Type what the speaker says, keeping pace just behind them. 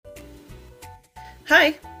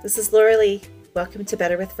Hi, this is Lorilee. Welcome to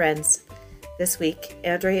Better with Friends. This week,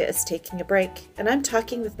 Andrea is taking a break, and I'm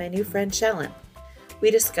talking with my new friend Shallon. We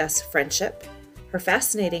discuss friendship, her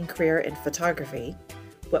fascinating career in photography,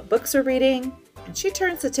 what books we're reading, and she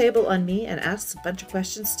turns the table on me and asks a bunch of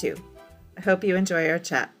questions too. I hope you enjoy our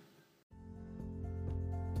chat.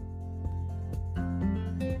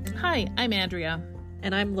 Hi, I'm Andrea.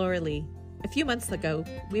 And I'm Lorilee. A few months ago,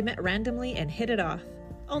 we met randomly and hit it off,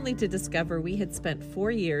 only to discover we had spent 4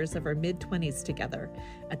 years of our mid-20s together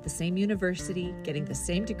at the same university, getting the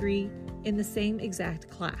same degree, in the same exact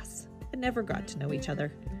class, and never got to know each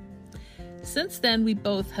other. Since then, we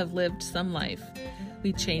both have lived some life.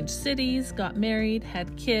 We changed cities, got married,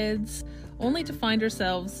 had kids, only to find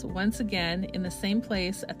ourselves once again in the same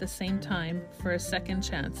place at the same time for a second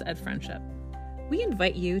chance at friendship. We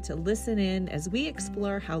invite you to listen in as we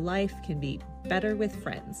explore how life can be better with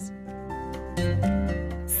friends.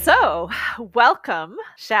 So, welcome,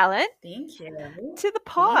 Shallon. Thank you. To the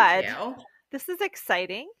pod. Thank you. This is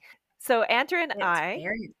exciting. So, Andrea and It's I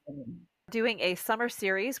very exciting. Doing a summer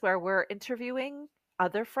series where we're interviewing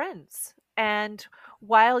other friends. And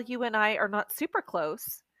while you and I are not super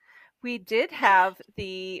close, we did have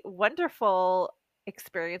the wonderful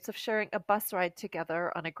experience of sharing a bus ride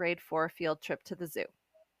together on a grade 4 field trip to the zoo.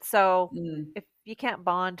 So if you can't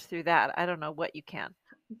bond through that, I don't know what you can.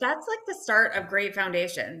 That's like the start of great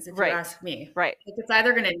foundations, if you ask me. Right. Like it's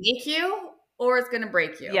either going to make you or it's going to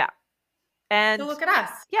break you. Yeah. And so look at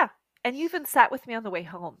us. Yeah. And you even sat with me on the way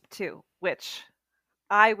home too, which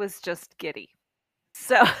I was just giddy.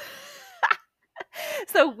 So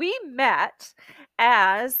we met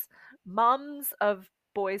as moms of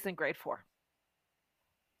boys in grade 4.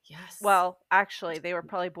 Yes. Well, actually, they were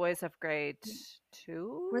probably boys of grade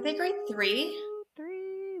 2. Were they grade 3? 3.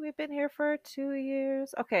 We've been here for 2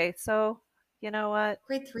 years. Okay, so you know what?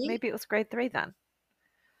 Grade 3? Maybe it was grade 3 then.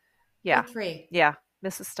 Yeah. Grade 3. Yeah,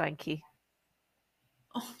 Mrs. Steinke.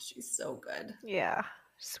 Oh, she's so good. Yeah,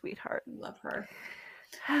 sweetheart. I love her.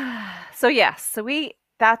 So yes,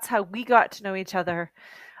 that's how we got to know each other.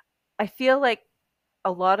 I feel like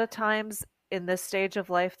a lot of times in this stage of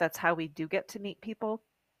life, that's how we do get to meet people,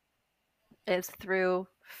 is through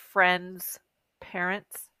friends,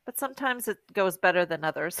 parents, but sometimes it goes better than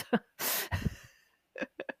others.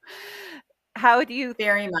 How do you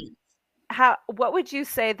very much? What would you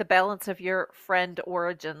say the balance of your friend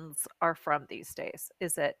origins are from these days?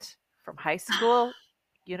 Is it from high school,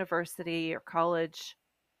 university, or college?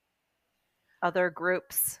 Other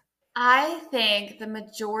groups? I think the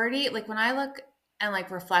majority, like when I look and like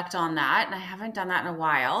reflect on that, and I haven't done that in a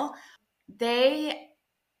while, they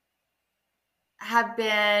have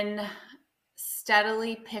been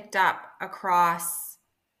steadily picked up across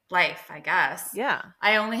life, I guess. Yeah.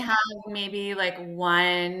 I only have maybe like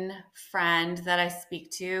one friend that I speak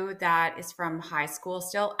to that is from high school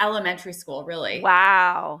still, elementary school, really.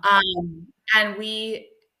 Wow.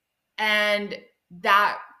 And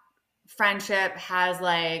that friendship has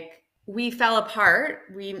like, we fell apart.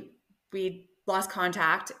 We lost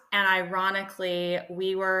contact. And ironically,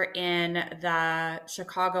 we were in the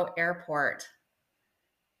Chicago airport.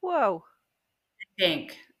 Whoa. I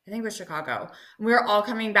think it was Chicago. We were all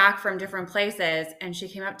coming back from different places. And she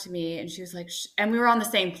came up to me and she was like, and we were on the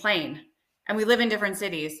same plane and we live in different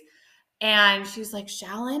cities. And she was like,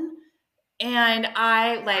 Shallon. And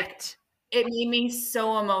I like, it made me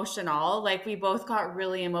so emotional. Like we both got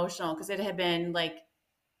really emotional because it had been like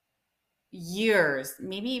years,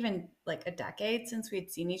 maybe even like a decade since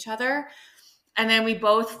we'd seen each other. And then we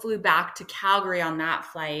both flew back to Calgary on that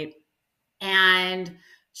flight. And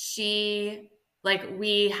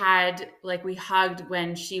we hugged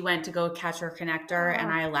when she went to go catch her connector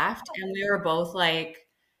and I left. And we were both like,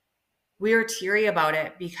 we were teary about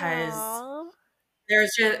it because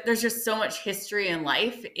there's just so much history in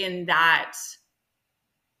life in those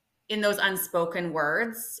unspoken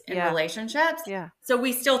words in relationships. Yeah. So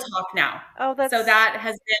we still talk now. Oh, so that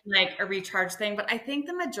has been like a recharge thing. But I think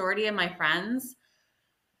the majority of my friends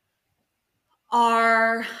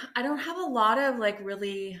I don't have a lot of like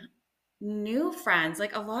really new friends.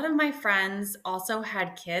 Like a lot of my friends also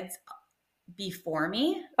had kids before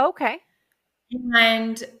me. Okay.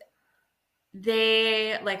 And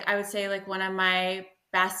they like, I would say like one of my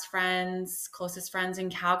best friends, closest friends in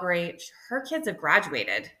Calgary, her kids have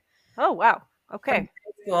graduated. Oh, wow. Okay.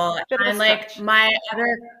 School. And like my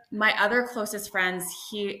other closest friends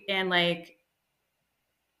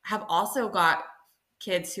have also got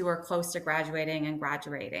kids who are close to graduating and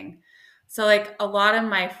graduating. So like a lot of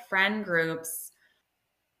my friend groups,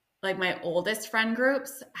 like my oldest friend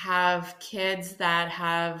groups, have kids that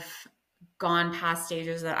have gone past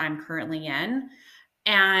stages that I'm currently in.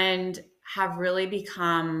 and have really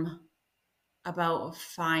become about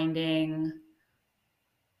finding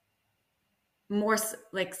more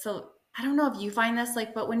like, so I don't know if you find this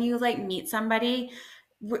like, but when you like meet somebody,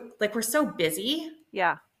 we're so busy,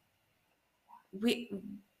 Yeah, we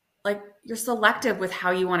like you're selective with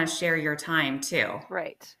how you want to share your time too.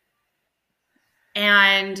 right.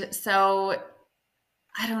 And so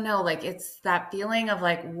I don't know, like it's that feeling of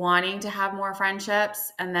like wanting to have more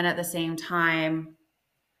friendships and then at the same time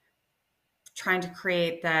trying to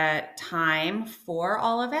create the time for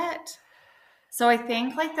all of it. So I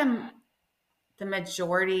think like the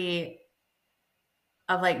majority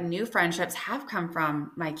of like new friendships have come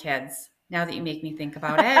from my kids now that you make me think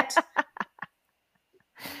about it,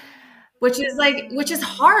 which is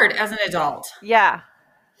hard as an adult. Yeah.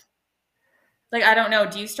 Like I don't know,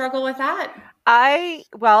 do you struggle with that?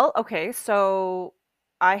 Well, okay, so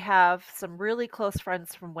I have some really close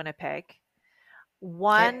friends from Winnipeg. Okay.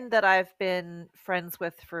 One that I've been friends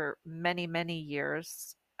with for many, many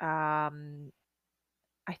years. I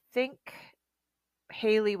think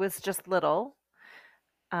Haley was just little,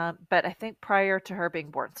 but I think prior to her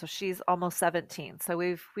being born, so she's almost 17. So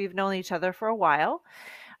we've known each other for a while.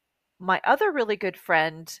 My other really good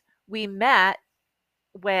friend, we met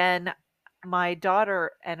when my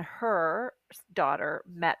daughter and her daughter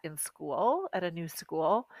met in school at a new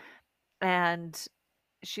school, and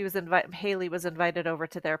Haley was invited over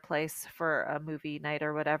to their place for a movie night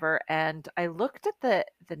or whatever, and I looked at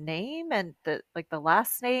the name and the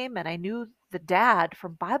last name, and I knew the dad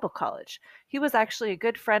from Bible college. He was actually a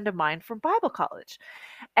good friend of mine from Bible college.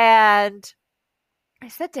 And I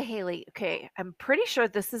said to Haley, okay, I'm pretty sure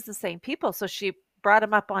this is the same people. So she brought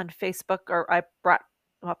him up on Facebook, or I brought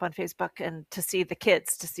him up on Facebook, and to see the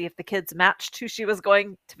kids, to see if the kids matched who she was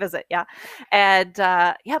going to visit. Yeah. And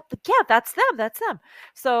yeah, yeah, that's them. That's them.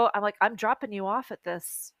 So I'm like, I'm dropping you off at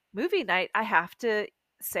this movie night. I have to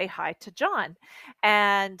say hi to John.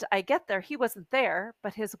 And I get there. He wasn't there,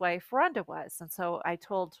 but his wife, Rhonda, was. And so I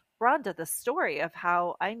told Rhonda the story of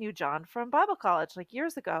how I knew John from Bible college like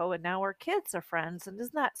years ago, and now our kids are friends. And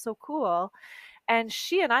isn't that so cool? And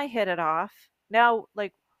she and I hit it off. Now,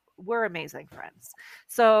 like, we're amazing friends.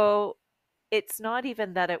 So it's not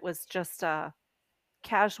even that it was just a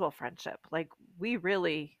casual friendship. Like, we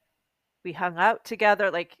really we hung out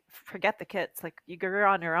together. Like, forget the kids, like you're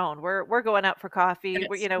on your own. We're going out for But coffee,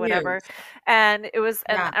 it's whatever. huge. And it was,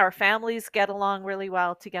 and Yeah. our families get along really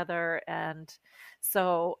well together. And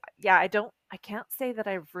so yeah, I can't say that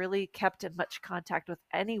I've really kept in much contact with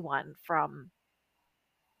anyone from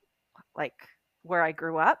like where I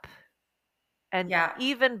grew up. And Yeah.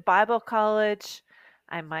 even Bible college,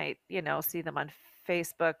 I might, see them on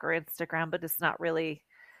Facebook or Instagram, but it's not really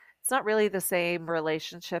the same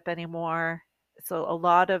relationship anymore. So a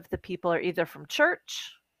lot of the people are either from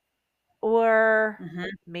church, or Hmm.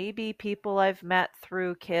 maybe people I've met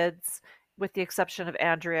through kids, with the exception of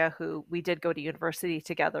Andrea, who we did go to university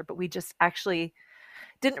together, but we just actually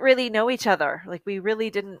didn't really know each other. Like, we really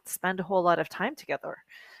didn't spend a whole lot of time together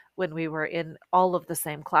when we were in all of the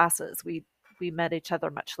same classes. We met each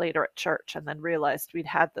other much later at church, and then realized we'd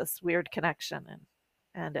had this weird connection,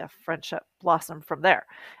 and a friendship blossomed from there.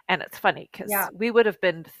 And it's funny because Yeah. we would have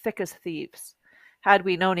been thick as thieves had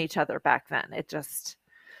we known each other back then. It just,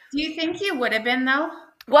 Do you think you would have been though?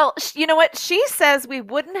 well, you know what? She says we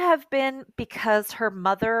wouldn't have been because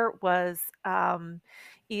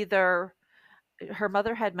either her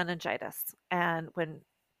mother had meningitis, and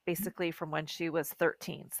basically from when she was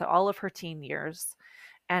 13, so all of her teen years,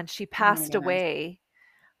 and she Oh my passed goodness. away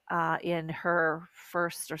in her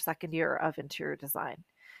first or second year of interior design.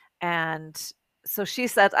 And so she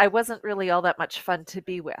said I wasn't really all that much fun to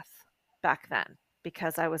be with back then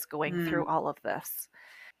because I was going Mm. through all of this.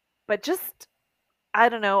 But just, I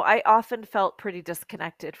don't know, I often felt pretty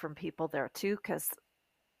disconnected from people there too, because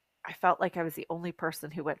I felt like I was the only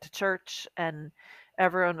person who went to church, and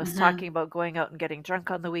everyone was Hmm. talking about going out and getting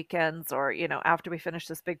drunk on the weekends, or, after we finish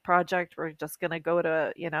this big project, we're just going to go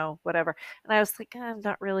to, whatever. And I was like, I'm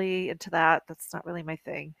not really into that. That's not really my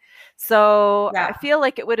thing. So I Yeah. feel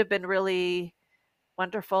like it would have been really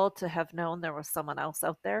wonderful to have known there was someone else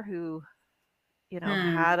out there who,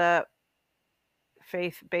 Hmm. had a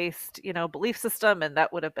faith-based, belief system, and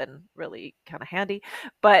that would have been really kind of handy.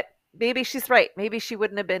 But maybe she's right. Maybe she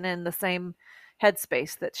wouldn't have been in the same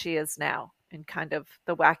headspace that she is now, and kind of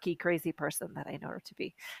the wacky, crazy person that I know her to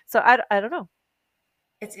be. So I don't know.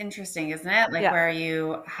 It's interesting, isn't it? Like Yeah, where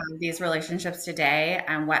you have these relationships today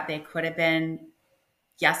and what they could have been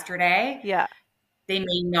yesterday. yeah, They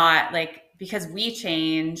may not like because we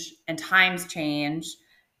change and times change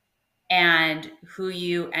and who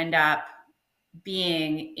you end up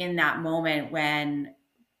being in that moment when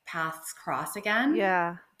paths cross again.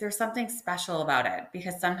 Yeah. There's something special about it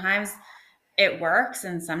because sometimes it works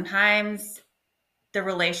and sometimes the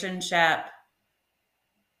relationship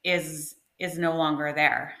is no longer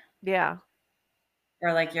there, Yeah.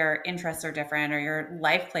 or like your interests are different or your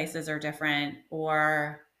life places are different,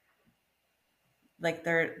 or like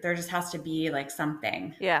there just has to be like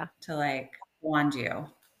something Yeah. to like bond you.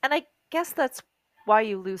 And I guess that's why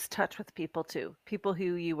you lose touch with people too. People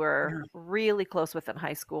who you were Yeah. really close with in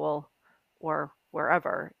high school or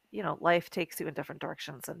wherever. Life takes you in different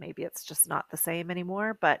directions and maybe it's just not the same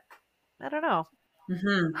anymore, but I don't know.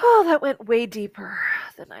 Hmm. Oh, that went way deeper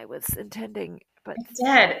than I was intending, but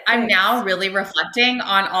I did. I'm now thanks. really reflecting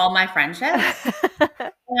on all my friendships.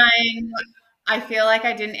 And I feel like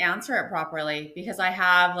I didn't answer it properly because I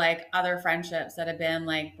have like other friendships that have been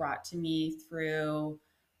like brought to me through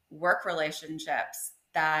work relationships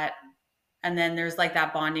that, and then there's like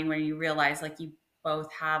that bonding where you realize like you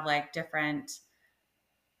both have like different,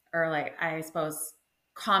 or like, I suppose,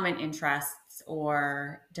 common interests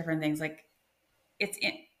or different things. Like it's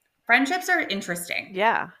in, friendships are interesting.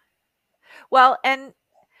 Yeah. Well, and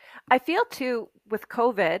I feel too with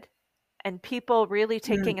COVID and people really Mm,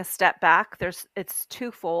 taking a step back, it's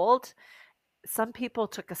twofold. Some people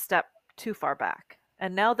took a step too far back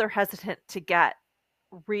and now they're hesitant to get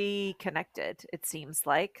reconnected, it seems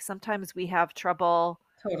like. Sometimes we have trouble.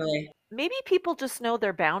 totally. Maybe people just know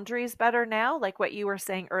their boundaries better now, like what you were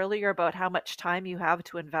saying earlier about how much time you have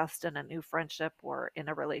to invest in a new friendship or in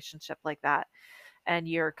a relationship like that. And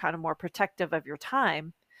you're kind of more protective of your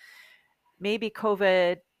time. Maybe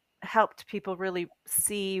COVID helped people really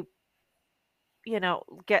see,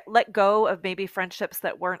 get let go of maybe friendships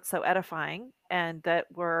that weren't so edifying and that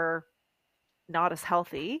were not as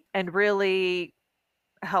healthy and really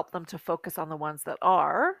help them to focus on the ones that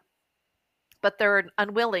are, but they're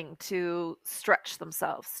unwilling to stretch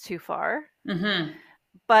themselves too far. Hmm.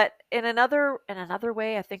 But in another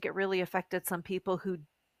way, I think it really affected some people who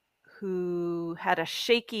had a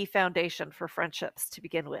shaky foundation for friendships to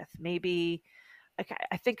begin with. Maybe like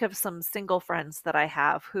I think of some single friends that I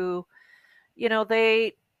have who,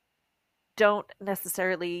 they don't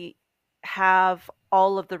necessarily have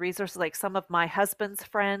all of the resources. Like some of my husband's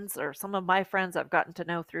friends or some of my friends I've gotten to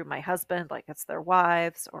know through my husband, like it's their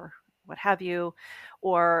wives or what have you,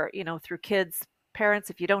 or, through kids, parents.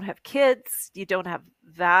 If you don't have kids, you don't have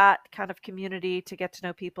that kind of community to get to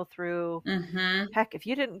know people through. Hmm. Heck, if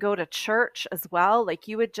you didn't go to church as well, like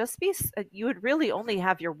you would really only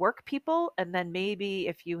have your work people. And then maybe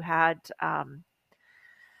if you had,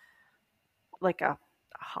 like a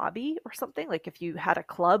hobby or something, like if you had a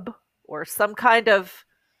club or some kind of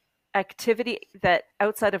activity that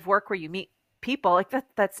outside of work where you meet people, like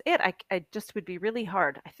that's it. I just would be really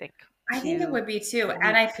hard, I think, I think it to would be too. And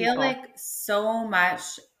meet I feel people. like so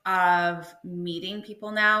much of meeting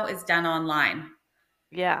people now is done online.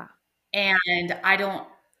 Yeah. And I don't,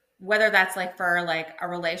 whether that's like for like a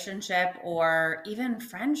relationship or even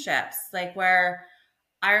friendships, like where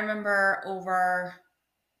I remember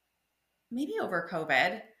maybe over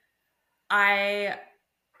COVID, I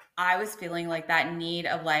I was feeling like that need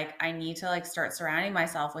of like I need to like start surrounding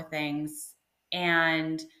myself with things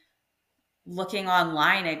and looking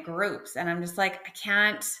online at groups, and I'm just like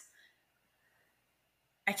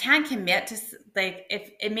I can't commit to like,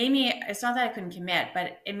 if it made me, it's not that I couldn't commit,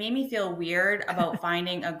 but it made me feel weird about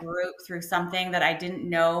finding a group through something that I didn't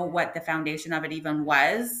know what the foundation of it even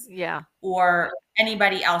was, Yeah. or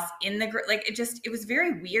anybody else in the group. Like it was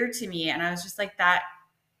very weird to me. And I was just like, that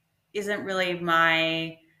isn't really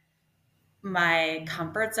my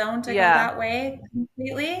comfort zone to go Yeah. that way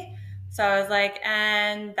completely. So I was like,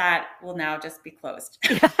 and that will now just be closed.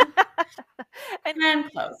 And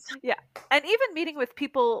And closed. yeah. And even meeting with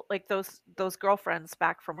people like those girlfriends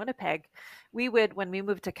back from Winnipeg, we would when we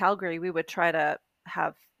moved to Calgary, we would try to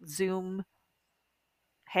have Zoom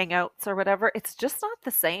hangouts or whatever. It's just not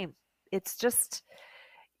the same. It's just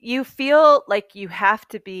you feel like you have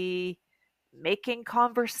to be making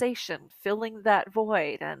conversation, filling that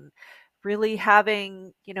void, and really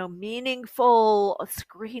having, meaningful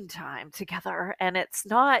screen time together. And it's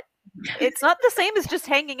not the same as just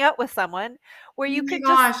hanging out with someone where Oh you my could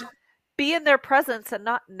just gosh. be in their presence and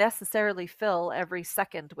not necessarily fill every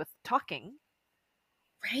second with talking.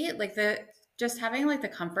 Right? Like the just having like the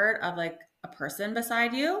comfort of like a person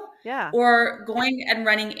beside you, Yeah. or going and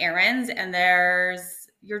running errands and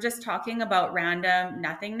you're just talking about random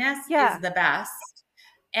nothingness is Yeah. the best.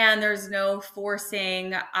 And there's no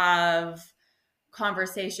forcing of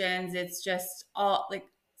conversations. It's just all like,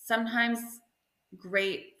 sometimes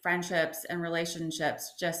great friendships and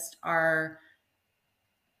relationships just are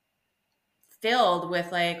filled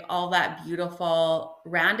with like all that beautiful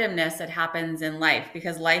randomness that happens in life,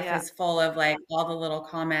 because life Yeah. is full of like all the little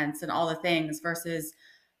comments and all the things versus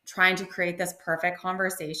trying to create this perfect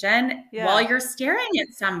conversation while Yeah. you're staring at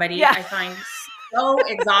somebody. Yeah. I find so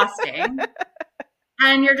exhausting.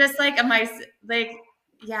 And you're just like, am I like,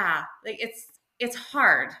 yeah, like it's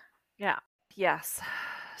hard. Yeah. Yes.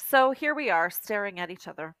 So here we are staring at each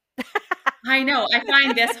other. I know. I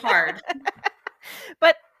find this hard.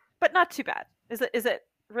 But not too bad. Is it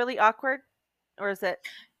really awkward? Or is it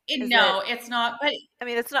No, it's not, but I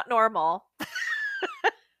mean, it's not normal.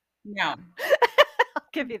 no, I'll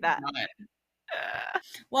give you it's that. not.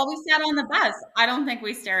 Well, we sat on the bus. I don't think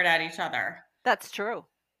we stared at each other. That's true.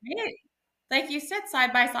 Right? Like you sit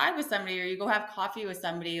side by side with somebody or you go have coffee with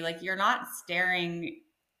somebody, like you're not staring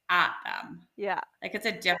at them. Yeah. Like it's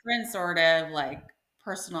a different sort of like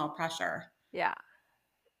personal pressure. Yeah.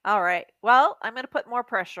 All right. Well, I'm going to put more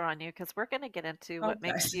pressure on you because we're going to get into Oh, what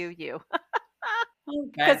good. makes you you. Oh,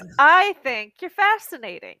 Because good. I think you're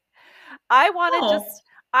fascinating. I want to Oh,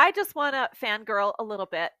 I just want to fangirl a little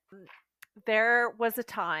bit. There was a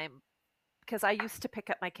time because I used to pick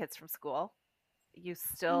up my kids from school. You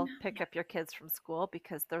I still know. pick up your kids from school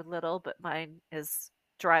because they're little, but mine is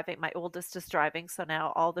driving. My oldest is driving, so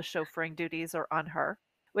now all the chauffeuring duties are on her,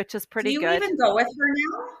 which is Do pretty you good. even go with her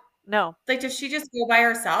now? No. Like, does she just go by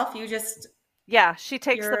herself? Yeah, You're just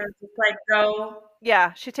like, go.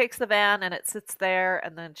 she takes the van and it sits there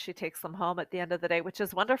and then she takes them home at the end of the day, which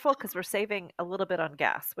is wonderful because we're saving a little bit on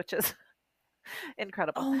gas, which is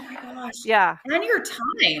incredible. Oh my gosh. Yeah. And your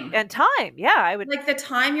time. And time. Yeah, I would Like the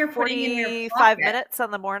time you're putting in your 45 pocket. minutes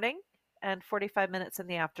in the morning and 45 minutes in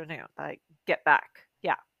the afternoon. I get back.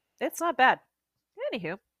 Yeah. It's not bad.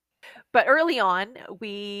 Anywho, but early on,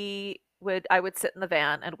 I would sit in the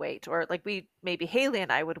van and wait, or like maybe Haley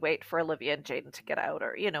and I would wait for Olivia and Jaden to get out,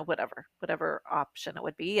 or whatever option it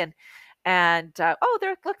would be, and oh,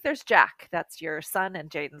 there's Jack, that's your son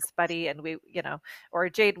and Jaden's buddy, and or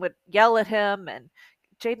Jaden would yell at him, and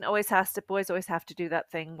boys always have to do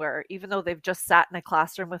that thing where even though they've just sat in a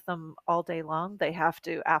classroom with them all day long, they have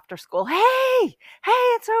to after school, hey,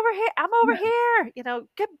 it's over here, I'm over here,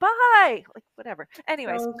 goodbye, like whatever.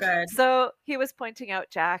 Anyways, So good. so he was pointing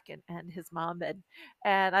out Jack and his mom,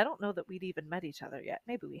 and I don't know that we'd even met each other yet.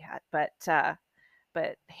 Maybe we had, but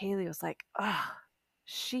Haley was like, oh,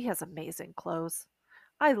 she has amazing clothes.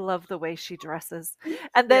 I love the way she dresses. Thank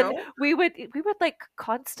And then you. we would like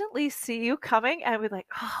constantly see you coming and we'd like,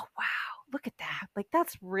 oh wow, look at that. Like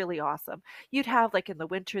that's really awesome. You'd have like in the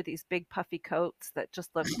winter these big puffy coats that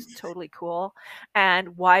just looked totally cool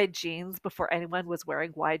and wide jeans before anyone was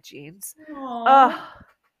wearing wide jeans. Aw, Oh,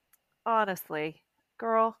 honestly,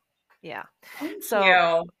 girl. Yeah. thank So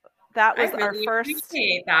you. that I was our really first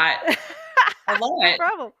appreciate that a no lot.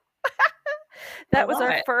 problem. A That was our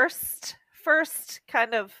lot. first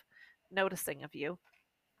kind of noticing of you.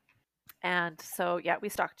 And so, yeah, we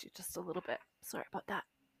stalked you just a little bit. Sorry about that,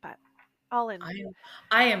 but all in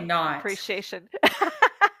I am not. appreciation.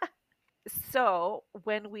 So,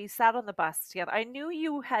 when we sat on the bus together, I knew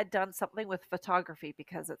you had done something with photography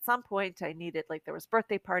because at some point I needed, like, there was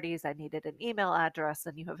birthday parties, I needed an email address,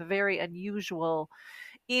 and you have a very unusual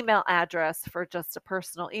email address for just a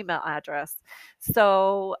personal email address.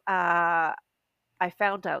 So, I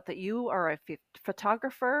found out that you are a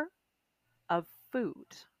photographer of food.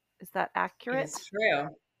 Is that It is accurate? true.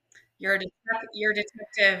 Your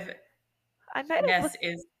detectiveness I might have looked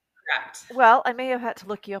is correct. Well, I may have had to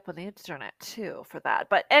look you up on the internet too for that.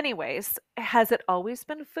 But anyways, has it always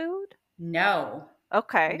been food? No,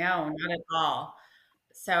 Okay. no, not at all.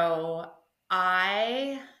 So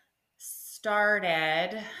I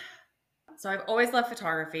started, so I've always loved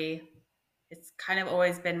photography. It's kind of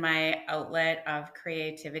always been my outlet of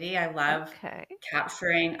creativity. I love Okay.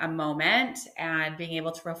 capturing a moment and being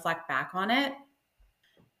able to reflect back on it.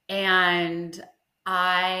 And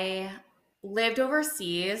I lived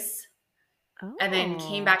overseas and then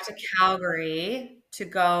came Oh. back to Calgary to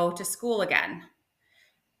go to school again.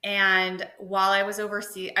 And while I was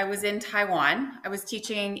overseas, I was in Taiwan. I was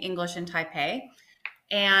teaching English in Taipei,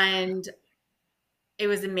 and it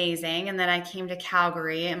was amazing. And then I came to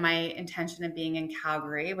Calgary, and my intention of being in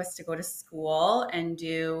Calgary was to go to school and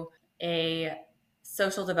do a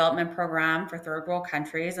social development program for third world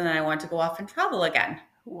countries. And then I wanted to go off and travel again.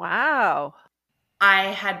 Wow. I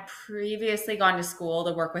had previously gone to school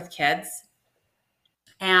to work with kids.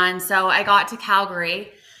 And so I got to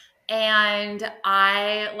Calgary and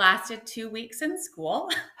I lasted 2 weeks in school.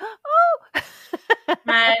 Oh.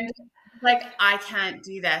 And like, I can't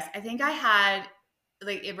do this. I think I had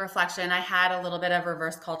like in reflection, I had a little bit of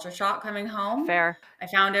reverse culture shock coming home. Fair. I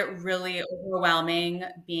found it really overwhelming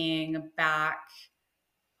being back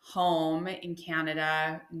home in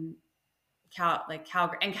Canada, like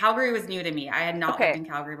Calgary. And Calgary was new to me. I had not lived Okay. in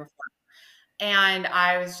Calgary before. And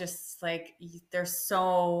I was just like, they're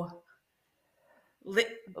so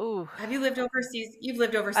li- Ooh, have you lived overseas? You've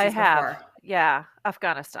lived I overseas have. before. Yeah,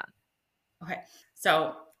 Afghanistan. Okay.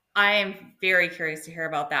 So I am very curious to hear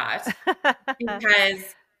about that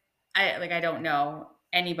because I don't know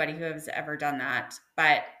anybody who has ever done that,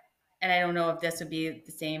 but and I don't know if this would be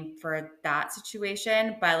the same for that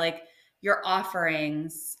situation, but like your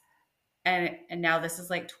offerings and now this is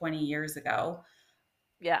like 20 years ago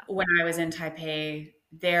Yeah, when I was in Taipei,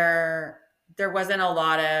 there wasn't a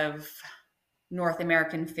lot of North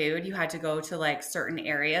American food. You had to go to like certain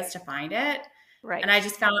areas to find it. And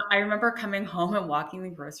right. I remember coming home and walking the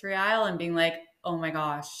grocery aisle and being like, oh my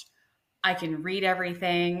gosh, I can read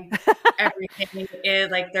everything. Everything is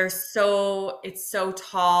like it's so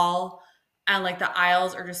tall. And like the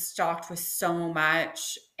aisles are just stocked with so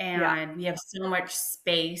much. Yeah, And we have so much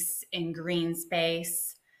space and green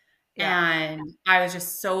space. yeah. And I was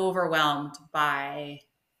just so overwhelmed by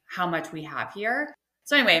how much we have here.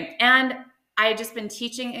 So anyway, and I had just been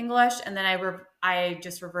teaching English, and then I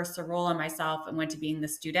just reversed the role on myself and went to being the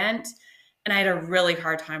student, and I had a really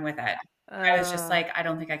hard time with it. I was just Uh, like, I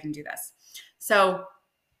don't think I can do this. So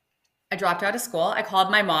I dropped out of school. I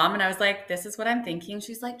called my mom and I was like, this is what I'm thinking.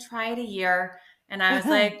 She's like, try it a year. And I was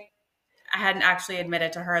like, I hadn't actually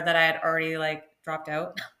admitted to her that I had already like dropped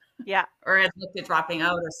out yeah, or had looked at dropping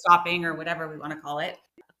out or stopping or whatever we want to call it.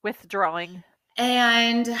 withdrawing.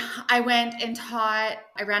 And I went and taught,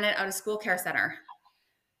 I ran it out of school care center.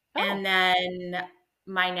 Oh, And then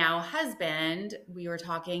my now husband, we were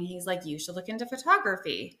talking, he's like, you should look into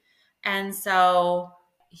photography. And so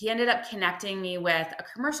he ended up connecting me with a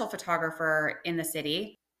commercial photographer in the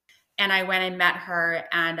city. And I went and met her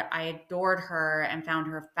and I adored her and found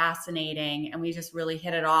her fascinating. And we just really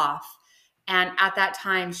hit it off. And at that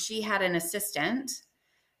time, she had an assistant.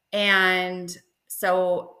 And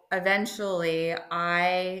so eventually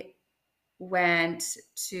I went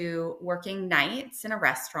to working nights in a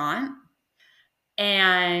restaurant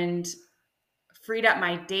and freed up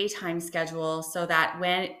my daytime schedule so that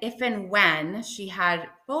if and when she had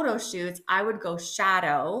photo shoots, I would go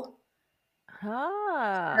shadow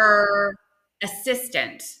ah. her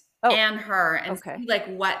assistant Oh, and her and okay. see like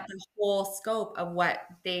what the whole scope of what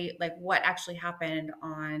actually happened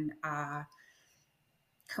on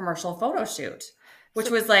commercial photo shoot, which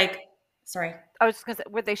So was like, sorry, I was just gonna say,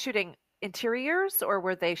 were they shooting interiors or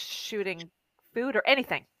were they shooting food or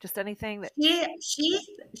anything? Just anything that.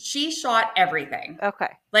 she shot everything,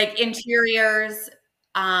 Okay. like interiors,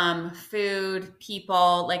 food,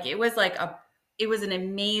 people. Like it was an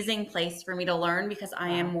amazing place for me to learn because I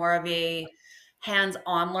am Wow. more of a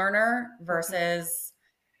hands-on learner Okay. versus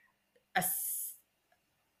a,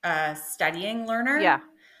 a studying learner. Yeah.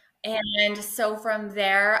 And so from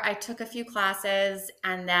there, I took a few classes.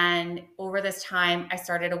 And then over this time, I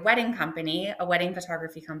started a wedding company, a wedding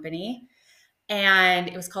photography company. And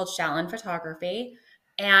it was called Shallon Photography.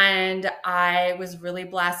 And I was really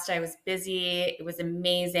blessed. I was busy. It was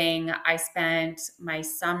amazing. I spent my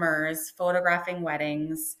summers photographing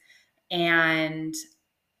weddings and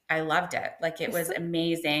I loved it. Like it was Isn't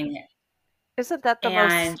amazing. isn't that the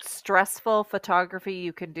And most stressful photography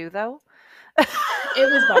you can do though? it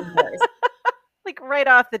was bonkers. Like right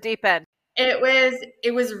off the deep end.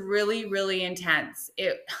 It was really, really intense.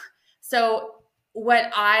 So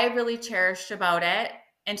what I really cherished about it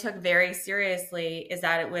and took very seriously is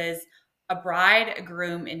that it was a bride, a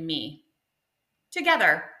groom, and me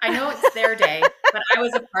together. I know it's their day, but I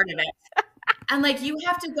was a part of it. And like you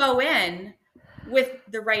have to go in with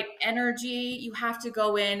the right energy, you have to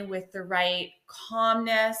go in with the right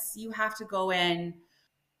calmness, you have to go in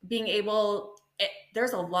being able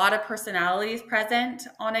there's a lot of personalities present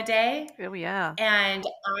on a day. Oh yeah. And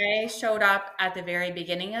I showed up at the very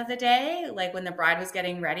beginning of the day, like when the bride was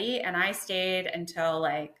getting ready, and I stayed until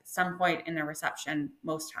like some point in the reception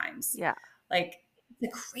most times. Yeah. Like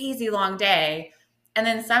it's a crazy long day. And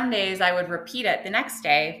then some days I would repeat it the next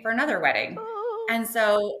day for another wedding. Oh. And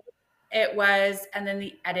so it was, and then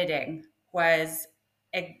the editing was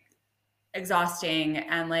exhausting.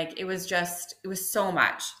 And like it was so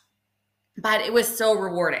much, but it was so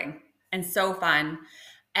rewarding and so fun.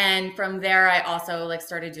 And from there I also like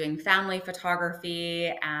started doing family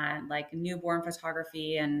photography and like newborn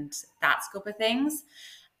photography and that scope of things.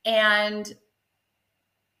 And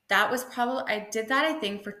that was probably I did that I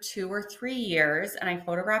think for 2 or 3 years and I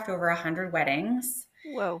photographed over 100 weddings.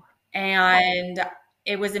 Whoa. And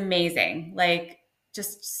it was amazing. Like,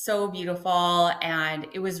 just so beautiful. And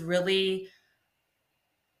it was really,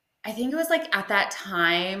 I think it was like at that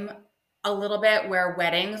time, a little bit where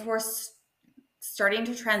weddings were starting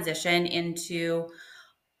to transition into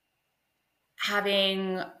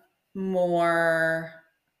having more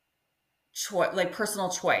choice, like personal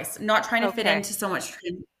choice, not trying to fit Okay. into so much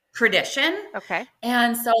tradition. Okay.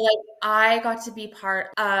 And so, like, I got to be part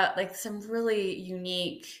like some really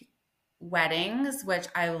unique weddings, which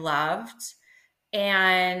I loved.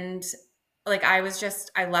 And like, I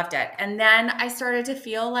loved it. And then I started to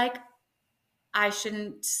feel like I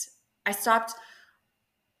shouldn't, I stopped,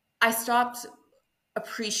 I stopped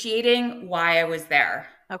appreciating why I was there.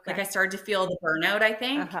 Like, Okay. I started to feel the burnout, I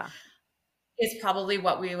think, Uh-huh. is probably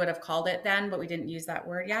what we would have called it then, but we didn't use that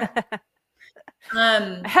word yet.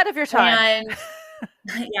 Um, Ahead of your time.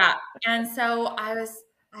 and yeah. And so I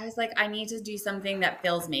was like, I need to do something that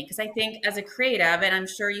fills me. Cause I think as a creative, and I'm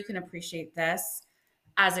sure you can appreciate this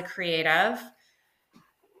as a creative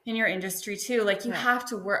in your industry too, like you Yeah. have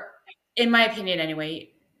to work, in my opinion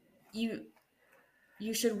anyway, you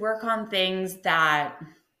you should work on things that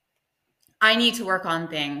I need to work on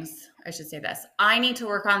things. I should say this. I need to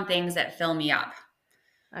work on things that fill me up,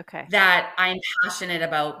 Okay. that I'm passionate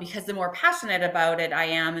about, because the more passionate about it I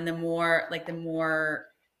am, and the more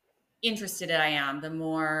interested I am, the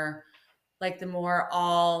more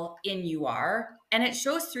all in you are, and it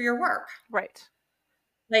shows through your work. Right.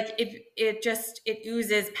 Like, it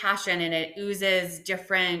oozes passion and it oozes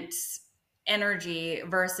different energy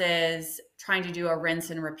versus trying to do a rinse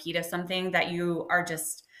and repeat of something that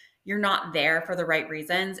you're not there for the right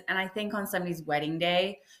reasons. And I think on somebody's wedding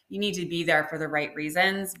day, you need to be there for the right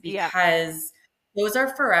reasons, Yeah. because those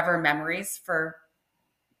are forever memories for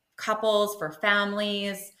couples, for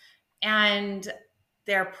families, and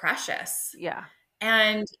they're precious. Yeah.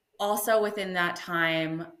 And also within that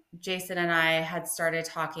time, Jason and I had started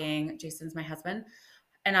talking. Jason's my husband,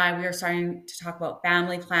 and we were starting to talk about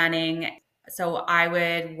family planning. So I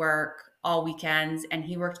would work all weekends and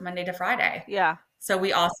he worked Monday to Friday. Yeah. So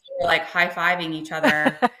we also were like high-fiving each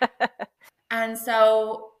other. And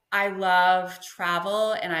so I love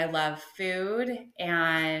travel and I love food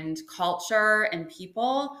and culture and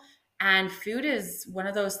people. And food is one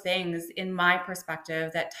of those things, in my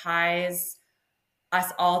perspective, that ties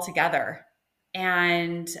us all together.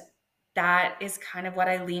 And that is kind of what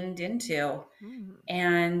I leaned into. Mm.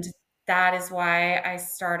 And that is why I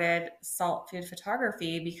started Salt Food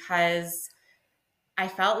Photography, because I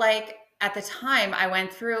felt like at the time I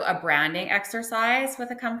went through a branding exercise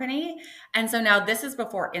with a company. And so now this is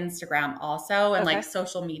before Instagram also, and like Okay.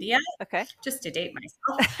 social media, Okay. just to date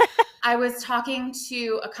myself. I was talking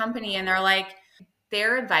to a company and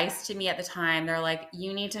their advice to me at the time, they're like,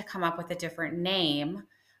 you need to come up with a different name,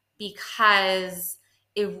 because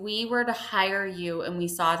if we were to hire you and we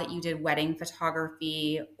saw that you did wedding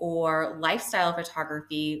photography or lifestyle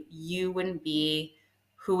photography, you wouldn't be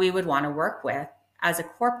who we would want to work with as a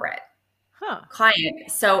corporate Huh. client.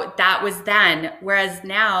 So that was then. Whereas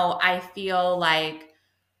now I feel like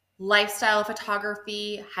lifestyle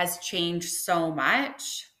photography has changed so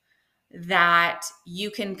much that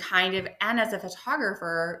you can kind of, and as a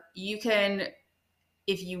photographer, you can,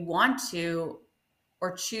 if you want to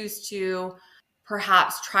or choose to,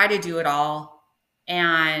 perhaps try to do it all,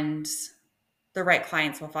 and the right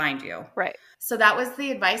clients will find you. Right. So that was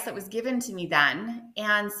the advice that was given to me then.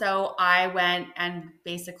 And so I went and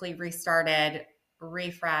basically restarted,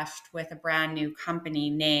 refreshed with a brand new company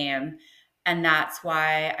name. And that's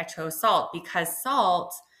why I chose salt, because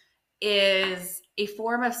salt is a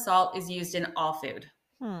form of salt is used in all food,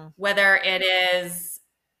 Hmm. whether it is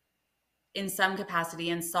in some capacity.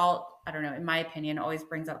 And salt, I don't know, in my opinion, always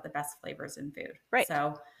brings out the best flavors in food. Right.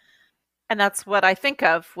 So And that's what I think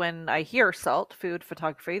of when I hear salt food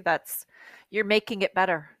photography. That's you're making it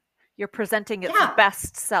better. You're presenting its yeah,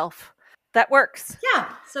 best self. That works.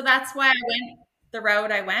 yeah. So that's why I went the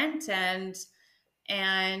road I went,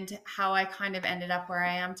 and how I kind of ended up where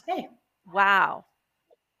I am today. Wow.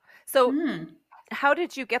 So, Hmm. how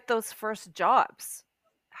did you get those first jobs?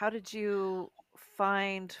 How did you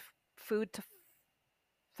find food to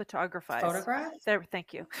photographize? Photograph? There,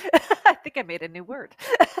 thank you. I think I made a new word.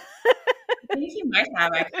 I think you might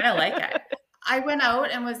have. I kind of like it. I went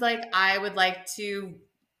out and was like, I would like to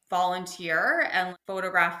volunteer and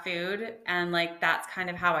photograph food. And like, that's kind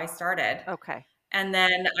of how I started. Okay. And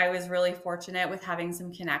then I was really fortunate with having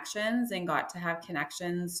some connections, and got to have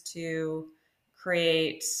connections to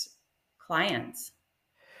create clients.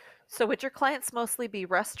 So would your clients mostly be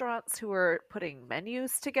restaurants who are putting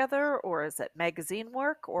menus together, or is it magazine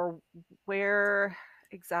work, or where?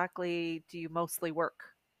 exactly do you mostly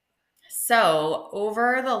work? So,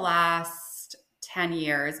 over the last 10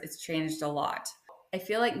 years, it's changed a lot. I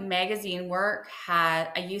feel like magazine work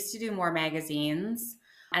I used to do more magazines,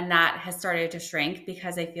 and that has started to shrink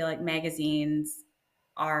because I feel like magazines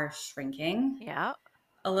are shrinking Yeah.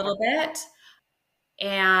 a little bit.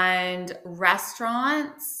 And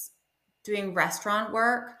restaurants, doing restaurant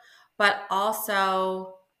work, but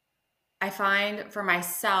also I find for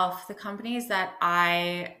myself the companies that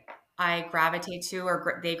I gravitate to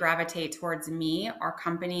or they gravitate towards me are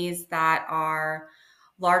companies that are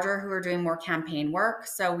larger who are doing more campaign work.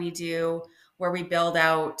 So we do where we build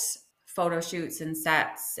out photo shoots and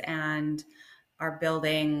sets and are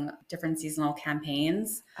building different seasonal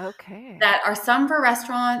campaigns Okay. that are some for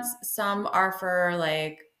restaurants, some are for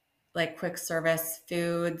like quick service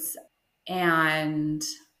foods. And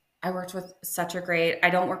I worked with such a great, I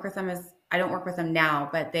don't work with them now,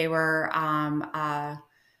 but they were a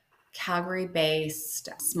Calgary based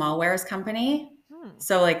small wares company. Hmm.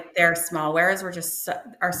 So like their small wares were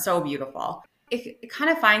are so beautiful. It kind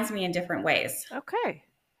of finds me in different ways. Okay.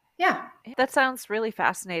 Yeah, That sounds really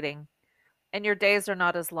fascinating. And your days are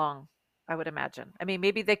not as long, I would imagine. I mean,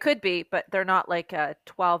 maybe they could be, but they're not like a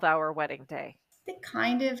 12-hour wedding day. they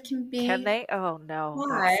kind of can Can be, they? Oh no,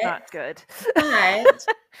 that's but not good. but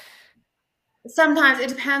sometimes it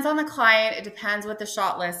depends on the client. It depends what the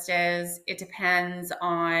shot list is. It depends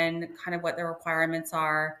on kind of what the requirements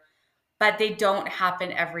are, but they don't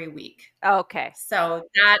happen every week. Okay. So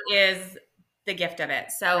that is the gift of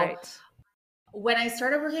it. So Right. when I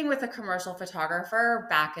started working with a commercial photographer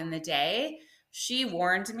back in the day, she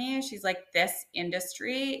warned me, she's like, this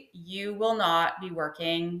industry, you will not be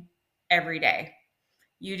working every day.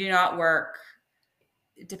 You do not work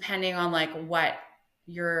depending on like what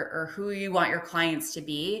your or who you want your clients to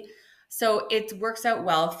be. So it works out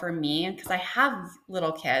well for me because I have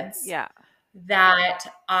little kids Yeah. that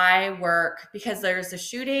I work because there's the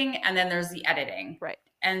shooting and then there's the editing Right.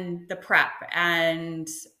 and the prep and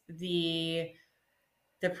the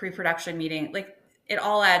pre-production meeting. Like it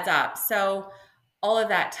all adds up. So all of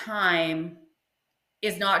that time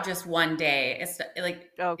is not just one day. It's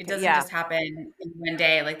like it Okay. doesn't Yeah. just happen in one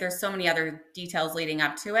day. Like there's so many other details leading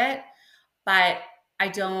up to it, but I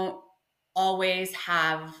don't always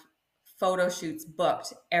have photo shoots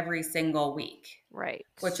booked every single week, Right.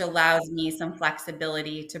 which allows me some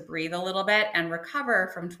flexibility to breathe a little bit and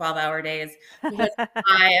recover from 12-hour days because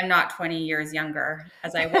I am not 20 years younger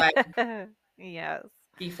as I was Yes.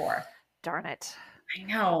 before. Darn it. I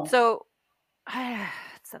know. So,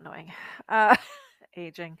 it's annoying. Uh,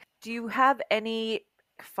 aging. Do you have any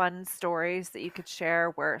fun stories that you could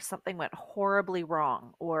share where something went horribly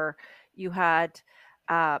wrong, or you had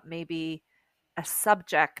maybe a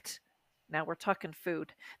subject, now we're talking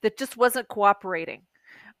food, that just wasn't cooperating,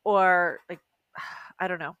 or like, I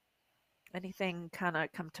don't know, anything kind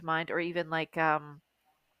of come to mind, or even like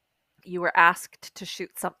you were asked to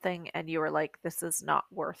shoot something and you were like, this is not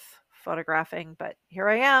worth photographing, but here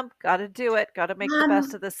I am, got to do it, got to make the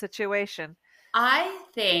best Um, of the situation. I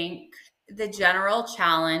think the general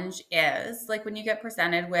challenge is like when you get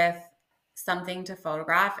presented with something to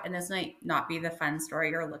photograph, and this might not be the fun story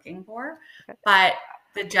you're looking for, Okay. but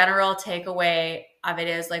the general takeaway of it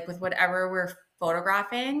is like with whatever we're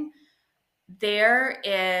photographing, there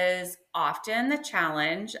is often the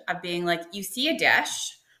challenge of being like, you see a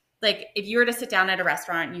dish, like if you were to sit down at a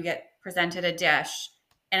restaurant and you get presented a dish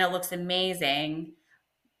and it looks amazing,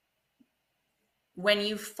 when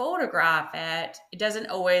you photograph it, it doesn't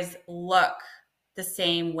always look the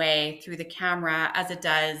same way through the camera as it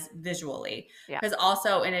does visually. Yeah. Because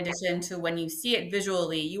also, in addition to when you see it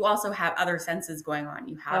visually, you also have other senses going on.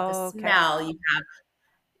 You have the Okay. smell,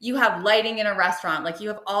 you have lighting in a restaurant, like you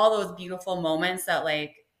have all those beautiful moments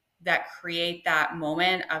that create that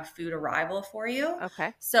moment of food arrival for you.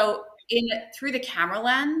 Okay. So in through the camera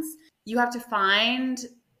lens, you have to find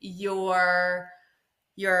your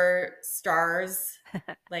your stars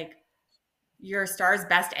like your star's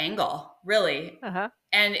best angle, really. Uh-huh.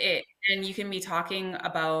 And you can be talking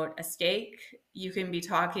about a steak, you can be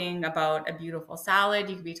talking about a beautiful salad,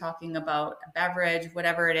 you can be talking about a beverage,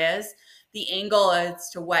 whatever it is. The angle as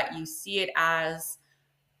to what you see it as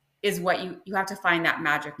is what you have to find that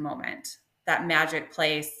magic moment, that magic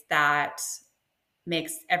place that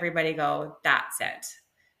makes everybody go, that's it.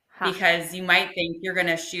 Huh. Because you might think you're going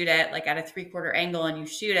to shoot it like at a 3/4 angle and you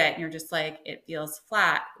shoot it and you're just like, it feels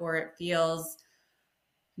flat or it feels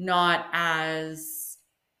not as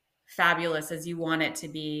fabulous as you want it to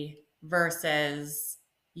be versus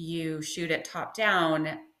you shoot it top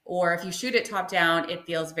down. Or if you shoot it top down, it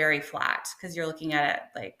feels very flat because you're looking at it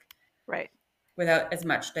like Right. without as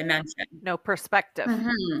much dimension. No perspective.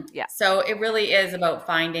 Mhm. Yeah. So it really is about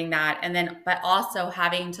finding that, and then but also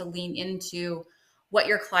having to lean into what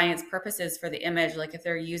your client's purpose is for the image. Like if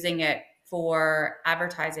they're using it for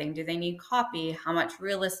advertising, do they need copy? How much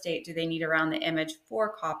real estate do they need around the image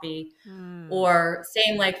for copy? Mm, Or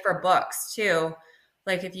same like for books too.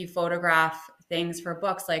 Like if you photograph things for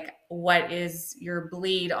books, like what is your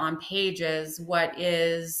bleed on pages? What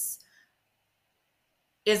is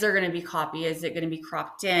there going to be copy? Is it going to be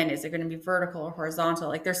cropped in? Is it going to be vertical or horizontal?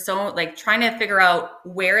 Like there's so like trying to figure out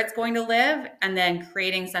where it's going to live and then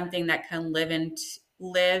creating something that can live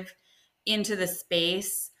into the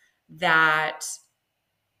space that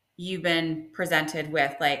you've been presented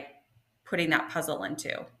with, like putting that puzzle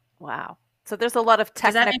into. wow. So there's a lot of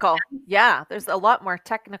Does that make technical. sense? Yeah, there's a lot more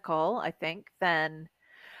technical, I think, than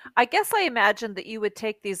I guess I imagined that you would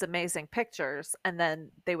take these amazing pictures and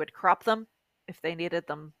then they would crop them if they needed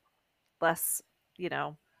them less,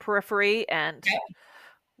 periphery and Yep.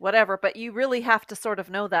 whatever, but you really have to sort of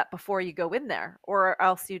know that before you go in there, or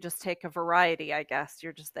else you just take a variety, I guess.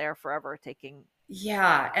 You're just there forever taking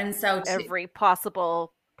Yeah. And so every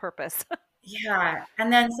possible purpose. yeah.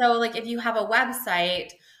 And then so like if you have a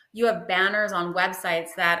website, you have banners on websites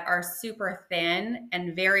that are super thin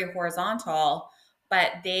and very horizontal,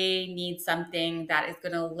 but they need something that is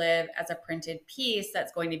going to live as a printed piece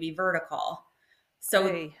that's going to be vertical. So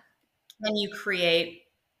Hey, can you create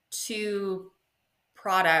two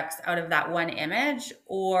products out of that one image,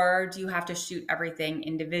 or do you have to shoot everything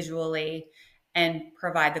individually and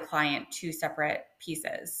provide the client two separate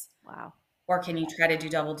pieces? wow. Or can you try to do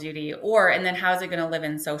double duty? Or and then how's it going to live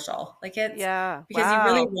in social? Like it's Yeah, because you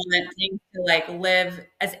really wow. want things to like live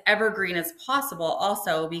as evergreen as possible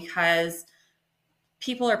also because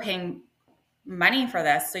people are paying money for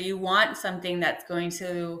this. So you want something that's going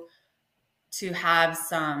to have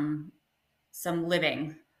some some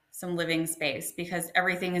living space because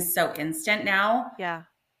everything is so instant now. Yeah.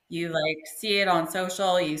 You like see it on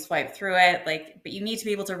social, you swipe through it, like, but you need to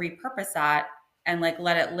be able to repurpose that and like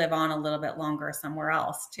let it live on a little bit longer somewhere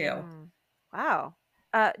else too. Mm. Wow.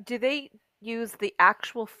 Do they use the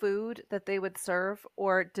actual food that they would serve,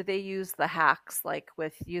 or do they use the hacks like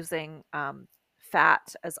with using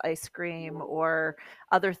fat as ice cream or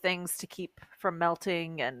other things to keep from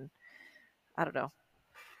melting? And I don't know.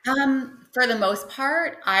 For the most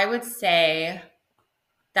part, I would say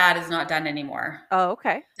that is not done anymore. Oh,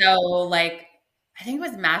 okay. So, like, I think it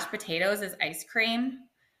was mashed potatoes as ice cream,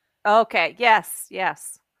 Okay. Yes.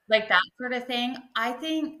 Yes. like that sort of thing. I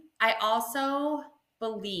think I also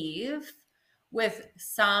believe with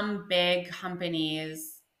some big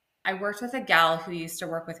companies, I worked with a gal who used to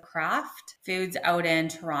work with Kraft Foods out in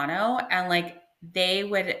Toronto, and like they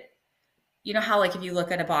would, you know how like if you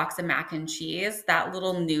look at a box of mac and cheese, that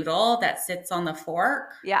little noodle that sits on the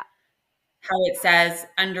fork, Yeah. how it says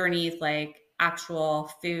underneath like actual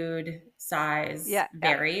food size Yeah. Yeah.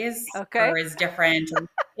 varies Okay. or is different or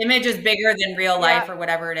image is bigger than real Yeah. life or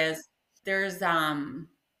whatever it is. There's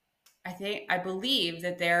I believe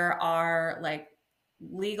that there are like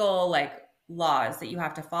legal like laws that you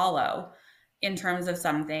have to follow in terms of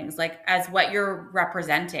some things like as what you're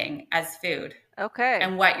representing as food Okay.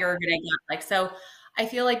 and what you're going to get. Like, so I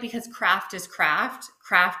feel like because craft is craft,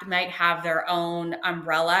 craft might have their own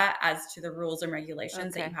umbrella as to the rules and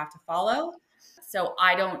regulations that you Okay. have to follow. So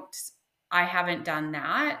I haven't done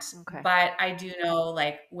that, Okay. but I do know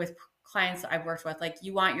like with clients I've worked with, like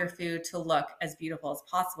you want your food to look as beautiful as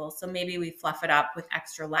possible. So maybe we fluff it up with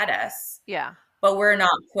extra lettuce, Yeah. but we're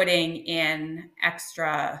not putting in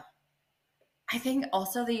extra. I think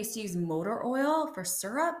also they used to use motor oil for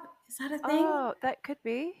syrup. Is that a thing? Oh, that could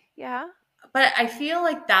be. Yeah. But I feel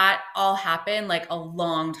like that all happened like a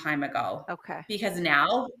long time ago Okay. because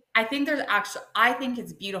now I think there's actually, I think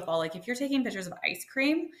it's beautiful. Like if you're taking pictures of ice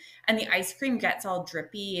cream and the ice cream gets all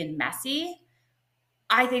drippy and messy,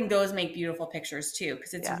 I think those make beautiful pictures too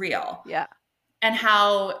because it's Yeah. real. Yeah. And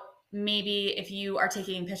how maybe if you are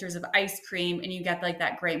taking pictures of ice cream and you get like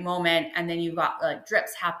that great moment and then you've got like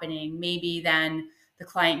drips happening, maybe then the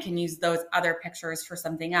client can use those other pictures for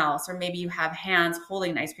something else. Or maybe you have hands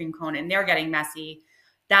holding an ice cream cone and they're getting messy.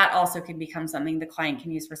 That also can become something the client can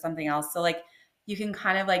use for something else. So like you can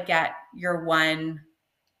kind of like get your one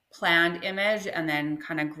planned image and then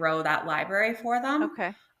kind of grow that library for them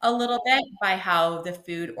Okay. a little bit by how the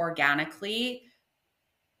food organically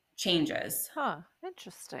changes. Huh.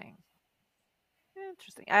 Interesting.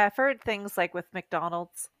 Interesting. I've heard things like with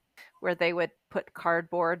McDonald's where they would put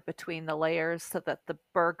cardboard between the layers so that the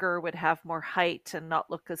burger would have more height and not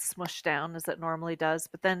look as smushed down as it normally does.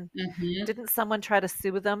 But then Mhm. didn't someone try to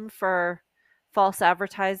sue them for false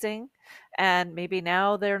advertising, and maybe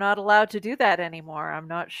now they're not allowed to do that anymore. I'm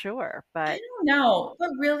not sure, I but don't know. But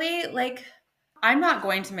really, like, I'm not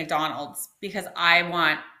going to McDonald's because I'm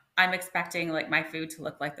expecting like my food to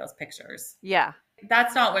look like those pictures. yeah,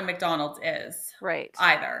 That's not what McDonald's is right.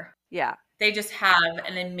 either. Yeah. They just have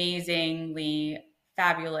an amazingly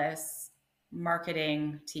fabulous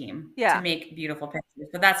marketing team to Yeah. make beautiful pictures.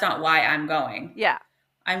 But that's not why I'm going. Yeah.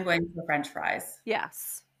 I'm going for French fries,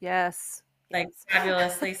 Yes. Yes. like Yes.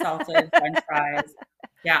 fabulously salted French fries.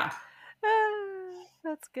 Yeah.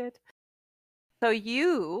 That's good. So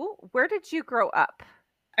where did you grow up?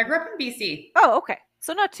 I grew up in BC. Oh, okay.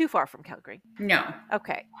 So not too far from Calgary. No,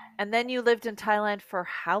 Okay. And then you lived in Thailand for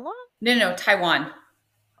how long? no, Taiwan.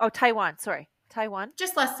 Oh, Taiwan. Sorry. Taiwan.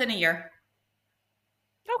 Just less than a year.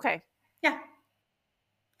 Okay. Yeah.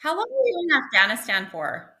 How long were you in Afghanistan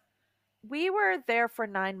for? We were there for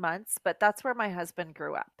 9 months, but that's where my husband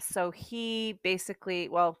grew up. So he basically,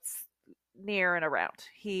 well, near and around.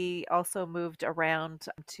 He also moved around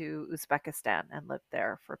to Uzbekistan and lived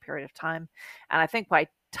there for a period of time. And I think why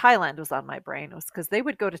Thailand was on my brain was because they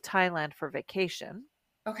would go to Thailand for vacation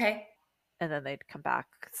Okay. and then they'd come back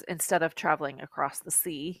instead of traveling across the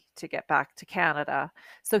sea to get back to Canada.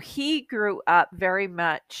 So he grew up very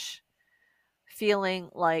much feeling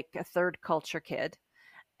like a third culture kid.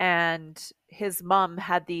 And his mom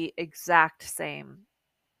had the exact same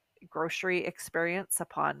grocery experience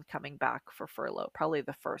upon coming back for furlough, probably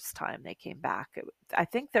the first time they came back. I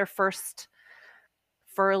think their first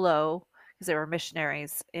furlough, because they were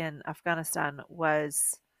missionaries in Afghanistan,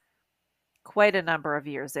 was quite a number of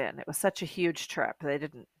years in. It was such a huge trip. They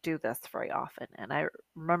didn't do this very often. And I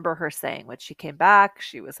remember her saying when she came back,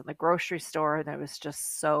 she was in the grocery store and there was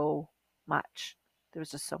just so much. There was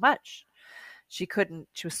just so much. She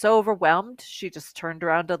was so overwhelmed, she just turned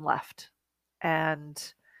around and left. And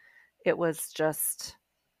it was just,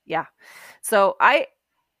 yeah. So I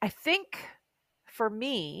think for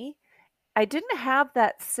me, I didn't have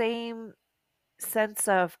that same sense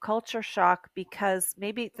of culture shock because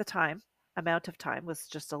maybe the amount of time was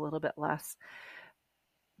just a little bit less.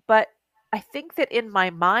 But I think that in my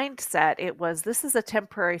mindset, it was this is a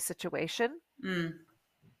temporary situation Mm.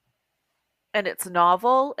 and it's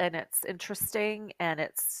novel and it's interesting and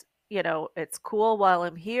it's cool while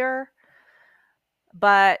I'm here,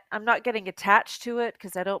 but I'm not getting attached to it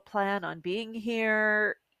because I don't plan on being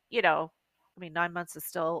here. You know, I mean, 9 months is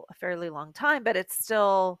still a fairly long time, but it's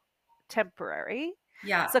still temporary.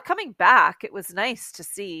 Yeah. So coming back, it was nice to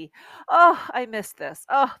see, oh, I missed this.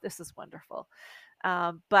 Oh, this is wonderful.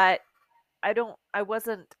 But I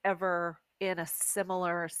wasn't ever in a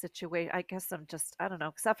similar situation. I guess I don't know,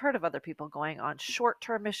 because I've heard of other people going on short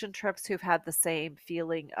term mission trips who've had the same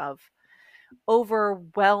feeling of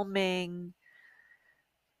overwhelming,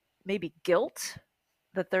 maybe guilt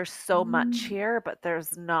that there's so much Mm. here, but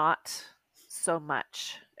there's not so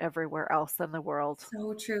much everywhere else in the world.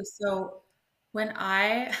 So true. So when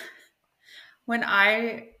I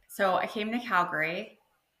I came to Calgary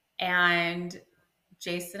and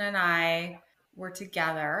Jason and I were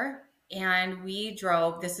together and we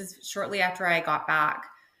drove, this is shortly after I got back.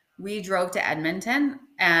 We drove to Edmonton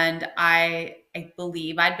and I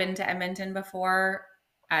believe I'd been to Edmonton before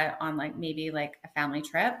on like maybe like a family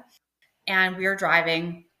trip. And we were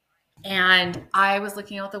driving and I was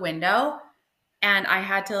looking out the window and I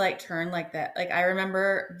had to like turn like that. Like I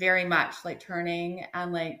remember very much like turning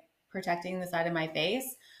and like protecting the side of my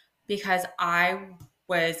face because I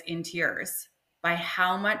was in tears by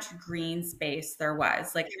how much green space there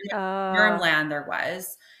was, like how much Uh, farmland there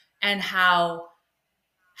was, and how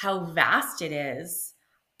vast it is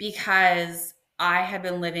because I had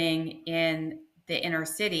been living in the inner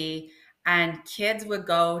city and kids would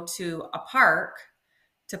go to a park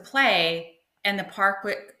to play and the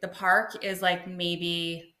park is like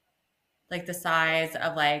maybe like the size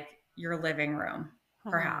of like your living room hmm,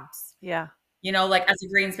 perhaps, yeah. like as a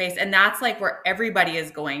green space, and that's like where everybody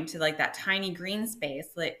is going to, like that tiny green space.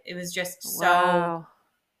 Like it was just so, Wow.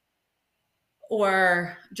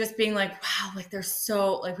 or just being like, wow, like there's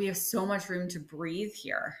so, like we have so much room to breathe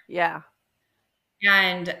here, Yeah.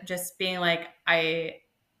 and just being like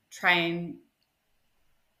trying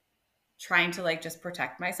trying to like just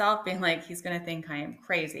protect myself, being like, he's gonna think I am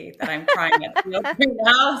crazy that I'm crying at the right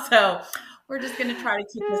now. So we're just gonna try to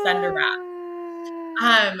keep this under wraps.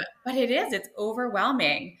 But it's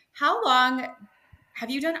overwhelming. How long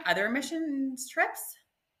have you done other missions trips?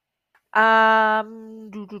 No,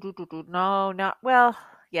 not well,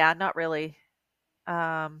 yeah, not really.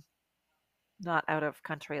 Um, Not out of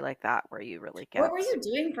country like that where you really What were get. you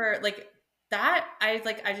doing for like that? I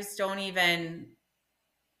just don't even.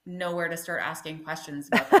 know where to start asking questions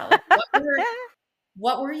about that. Like,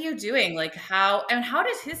 what were you doing? Like, how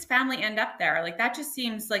did his family end up there? Like, that just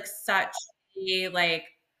seems like such a like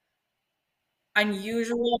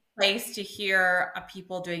unusual place to hear a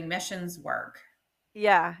people doing missions work.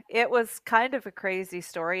 Yeah, it was kind of a crazy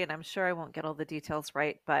story, and I'm sure I won't get all the details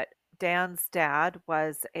right, but Dan's dad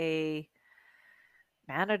was a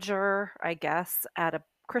manager, I guess, at a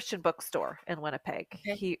Christian bookstore in Winnipeg.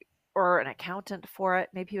 Okay. Or an accountant for it.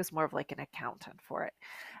 Maybe he was more of like an accountant for it.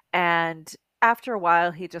 And after a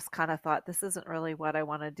while, he just kind of thought, this isn't really what I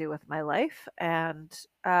want to do with my life. And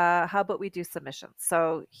how about we do some missions?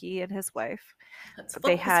 So he and his wife, Let's they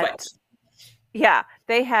flip the had, switch. yeah,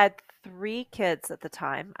 they had 3 kids at the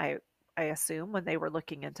time, I assume, when they were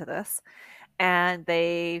looking into this. And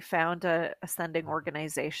they found a sending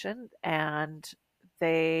organization, and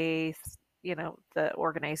they, the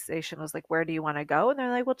organization was like, where do you want to go? And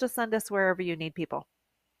they're like, well, just send us wherever you need people.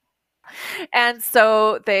 And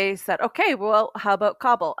so they said, okay, well, how about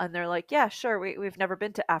Kabul? And they're like, yeah, sure. We've never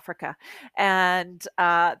been to Africa. And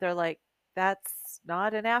they're like, that's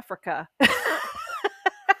not in Africa.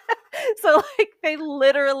 So, like, they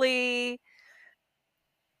literally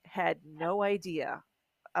had no idea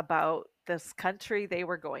about this country they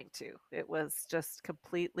were going to. It was just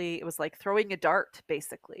completely, it was like throwing a dart,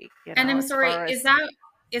 basically, And I'm as sorry, far as,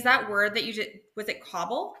 is that word that you did, was it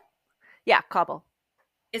Kabul? yeah, Kabul.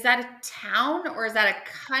 Is that a town or is that a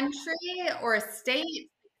country or a state?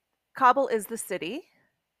 Kabul is the city.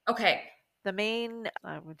 Okay. The main,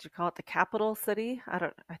 would you call it the capital city?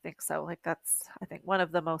 I think so. Like that's, I think, one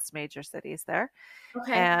of the most major cities there.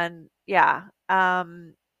 Okay. And yeah,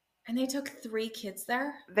 And they took 3 kids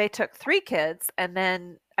there? they took 3 kids, and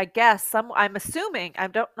then I guess I'm assuming, I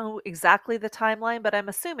don't know exactly the timeline, but I'm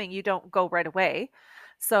assuming you don't go right away.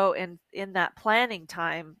 So in that planning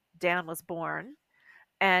time, Dan was born,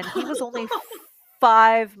 and he was only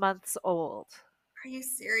 5 months old. Are you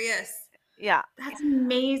serious? Yeah. That's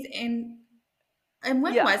amazing. And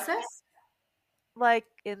when Yeah. was this? Like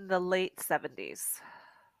in the late 70s.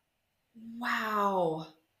 Wow.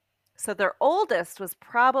 So their oldest was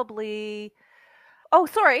probably, oh,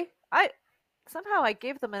 sorry. I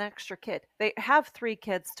gave them an extra kid. They have 3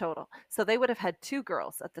 kids total. So they would have had 2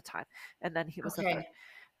 girls at the time. And then he was the third. Okay.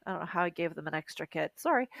 I don't know how I gave them an extra kid.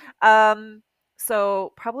 Sorry. Um,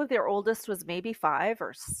 so probably their oldest was maybe 5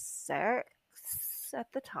 or 6 at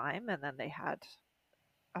the time, and then they had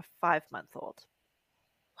a 5 month old.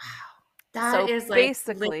 Wow. That So is like living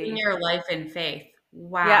basically, your life in faith.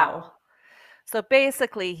 yeah. Wow. So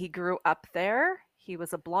basically, he grew up there. He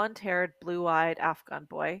was a blonde haired, blue eyed Afghan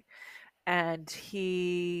boy. And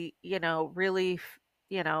he, really,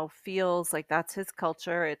 feels like that's his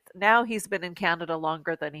culture. Now he's been in Canada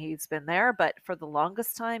longer than he's been there, but for the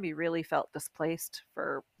longest time, he really felt displaced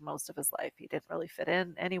for most of his life. He didn't really fit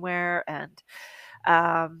in anywhere. And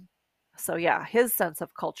um, so, yeah, his sense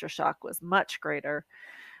of culture shock was much greater.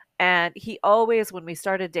 And he always, when we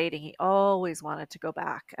started dating, he always wanted to go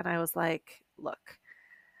back. And I was like, look,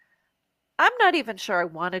 I'm not even sure I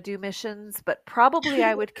want to do missions, but probably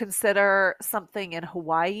I would consider something in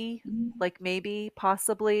Hawaii, like maybe,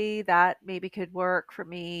 possibly that maybe could work for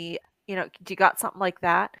me. Do you got something like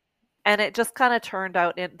that? And it just kind of turned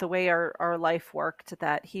out in the way our life worked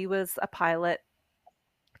that he was a pilot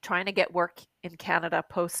trying to get work in Canada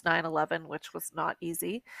post 9/11, which was not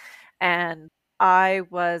easy. And I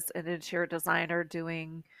was an interior designer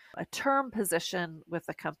doing a term position with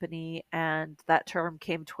the company, and that term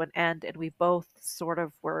came to an end, and we both sort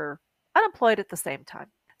of were unemployed at the same time.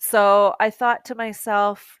 So I thought to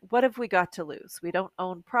myself, what have we got to lose? We don't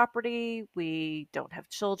own property, we don't have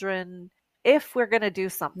children. If we're going to do Now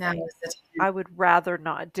something, is the time. I would rather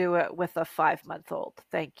not do it with a 5 month old.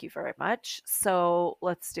 Thank you very much. So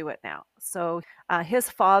let's do it now. So his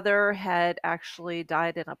father had actually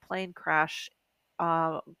died in a plane crash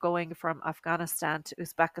going from Afghanistan to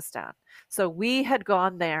Uzbekistan. So we had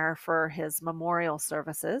gone there for his memorial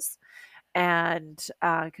services, and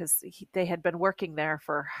because they had been working there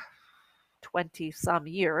for 20 some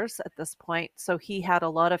years at this point. So he had a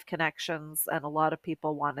lot of connections, and a lot of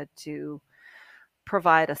people wanted to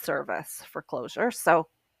provide a service for closure. So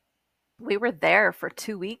we were there for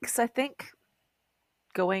 2 weeks, I think,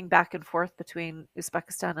 going back and forth between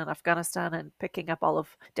Uzbekistan and Afghanistan, and picking up all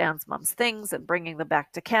of Dan's mom's things and bringing them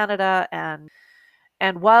back to Canada.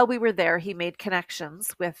 And while we were there, he made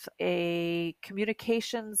connections with a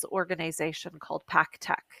communications organization called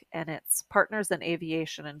PACTEC, and it's Partners in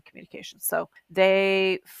Aviation and Communications. So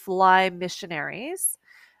they fly missionaries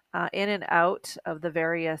in and out of the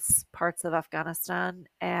various parts of Afghanistan.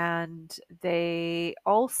 And they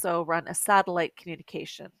also run a satellite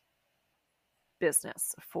communication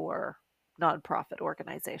business for nonprofit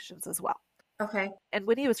organizations as well. Okay. And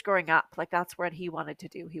when he was growing up, like that's what he wanted to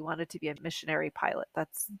do. He wanted to be a missionary pilot.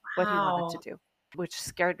 That's what he wanted to Wow. do, which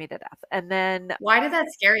scared me to death. And then Why did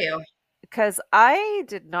that scare you? because I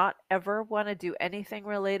did not ever want to do anything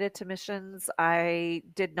related to missions. I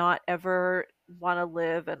did not ever want to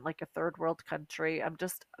live in like a third world country. I'm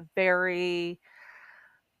just very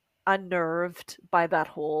unnerved by that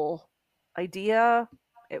whole idea.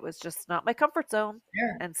 It was just not my comfort zone.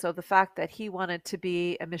 Sure. And so the fact that he wanted to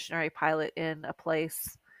be a missionary pilot in a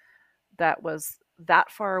place that was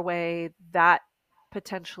that far away, that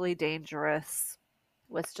potentially dangerous,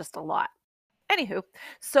 was just a lot. Anywho,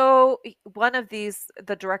 so one of the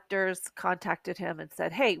directors contacted him and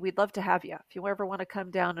said, "Hey, we'd love to have you. If you ever want to come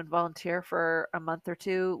down and volunteer for a month or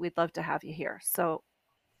two, we'd love to have you here." So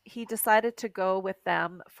he decided to go with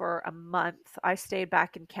them for a month. I stayed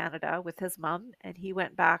back in Canada with his mom, and he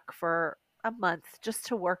went back for a month just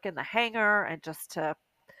to work in the hangar and just to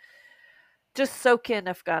just soak in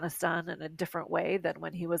Afghanistan in a different way than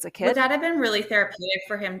when he was a Would kid. that have been really therapeutic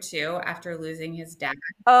for him too after losing his dad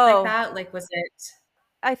like Oh, that? Like, was it?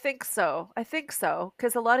 I think so. I think so.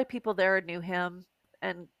 Because a lot of people there knew him,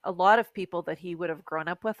 and a lot of people that he would have grown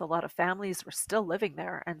up with, a lot of families were still living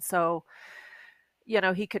there. And so,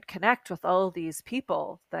 he could connect with all these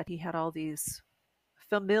people that he had all these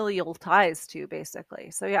familial ties to,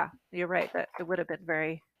 basically. So, yeah, you're right. That it would have been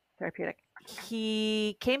very therapeutic.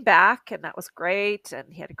 He came back, and that was great.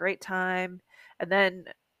 And he had a great time. And then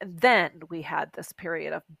and then we had this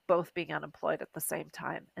period of both being unemployed at the same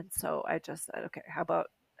time. And so I just said, okay, how about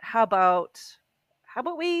how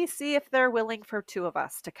about we see if they're willing for two of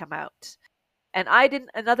us to come out? And I didn't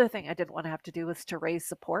another thing I didn't want to have to do was to raise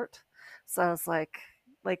support. So I was like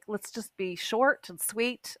let's just be short and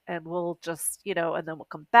sweet and we'll just, and then we'll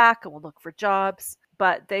come back and we'll look for jobs.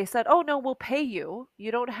 But they said, "Oh no, we'll pay you.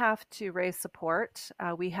 You don't have to raise support.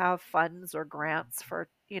 We have funds or grants for,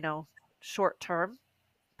 short term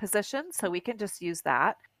position, so we can just use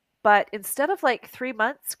that. But instead of like 3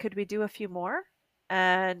 months, could we do a few more?"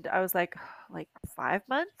 And I was like 5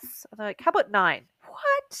 months? And they're like, "How about nine?"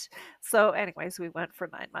 What? So, anyways, we went for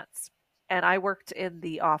 9 months. And I worked in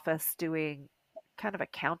the office doing kind of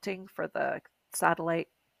accounting for the satellite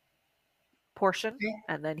portion. Okay.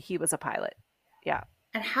 And then he was a pilot. Yeah.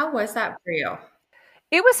 And how was that for you?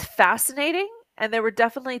 It was fascinating. And there were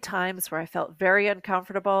definitely times where I felt very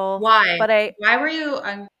uncomfortable. Why? But Why were you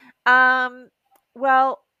um,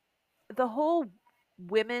 well, the whole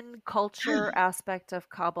women culture aspect of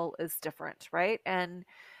Kabul is different, right? And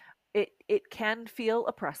it can feel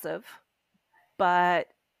oppressive, but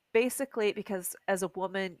basically because as a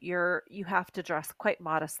woman you have to dress quite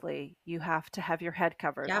modestly. You have to have your head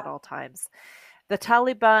covered at Yep. all times. The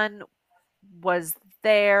Taliban was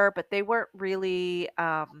there, but they weren't really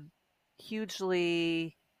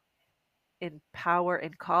hugely in power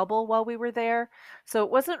in Kabul while we were there. So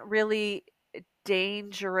it wasn't really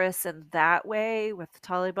dangerous in that way with the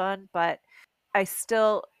Taliban, but I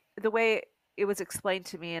still, the way it was explained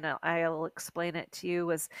to me, and I'll explain it to you,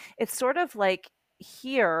 was it's sort of like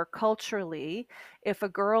here culturally, if a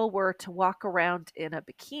girl were to walk around in a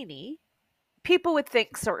bikini, people would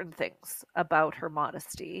think certain things about her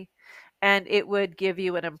modesty, and it would give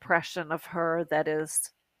you an impression of her that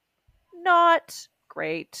is not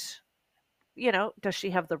great. Does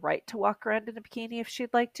she have the right to walk around in a bikini if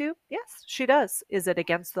she'd like to? Yes, she does. Is it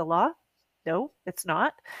against the law? No, it's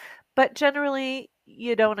not. But generally,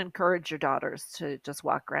 you don't encourage your daughters to just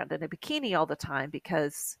walk around in a bikini all the time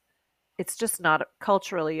because it's just not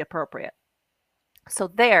culturally appropriate. So,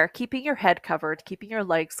 there, keeping your head covered, keeping your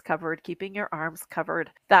legs covered, keeping your arms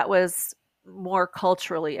covered, that was more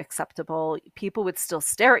culturally acceptable. People would still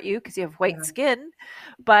stare at you because you have white Yeah. skin,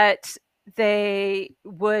 but they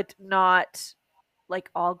would not like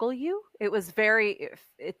ogle you. It was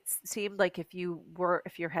it seemed like if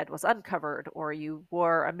your head was uncovered or you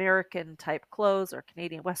wore American type clothes or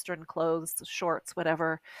Canadian Western clothes, shorts,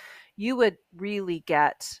 whatever, you would really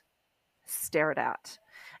get stared at.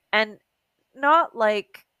 And not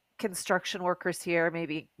like construction workers here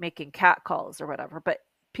maybe making cat calls or whatever, but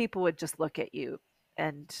people would just look at you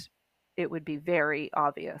and it would be very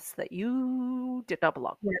obvious that you did not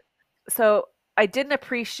belong. Yeah. So I didn't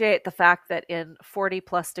appreciate the fact that in 40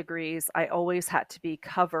 plus degrees, I always had to be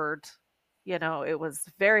covered. It was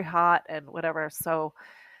very hot and whatever. So,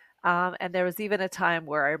 and there was even a time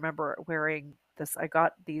where I remember I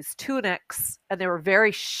got these tunics and they were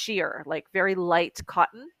very sheer, like very light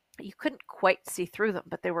cotton. You couldn't quite see through them,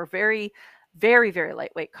 but they were very, very, very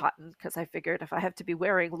lightweight cotton because I figured if I have to be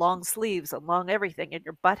wearing long sleeves and long everything and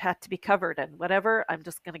your butt had to be covered and whatever, I'm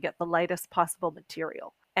just going to get the lightest possible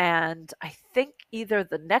material. And I think either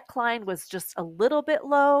the neckline was just a little bit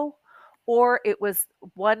low or it was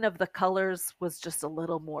one of the colors was just a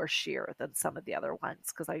little more sheer than some of the other ones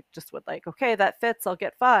because I just would like, okay, that fits, I'll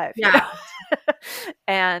get five, you Yeah. know.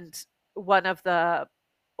 And one of the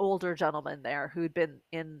older gentleman there who'd been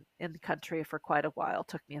in the country for quite a while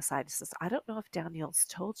took me aside. He says, "I don't know if Daniel's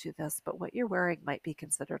told you this, but what you're wearing might be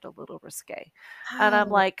considered a little risque." And I'm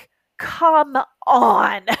Oh. like, "Come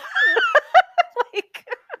on!" Like,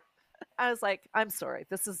 I was like, "I'm sorry,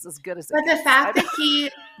 this is as good as it But the gets."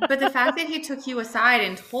 fact that he took you aside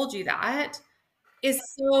and told you that is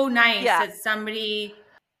so nice Yeah, that somebody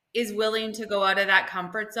is willing to go out of that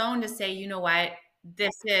comfort zone to say, you know what,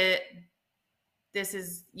 this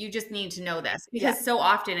is you just need to know this yeah, because so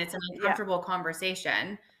often it's an yeah, uncomfortable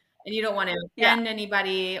conversation and you don't want to yeah, offend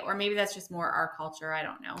anybody, or maybe that's just more our culture. I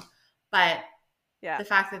don't know. But yeah, the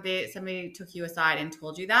fact that somebody took you aside and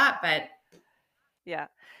told you that, but yeah.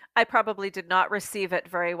 I probably did not receive it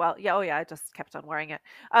very well. Yeah, oh yeah, I just kept on wearing it.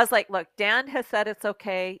 I was like, "Look, Dan has said it's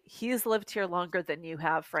okay. He's lived here longer than you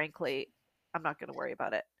have, frankly. I'm not going to worry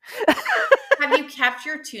about it." have you kept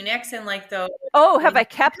your tunics and like the Oh, have I you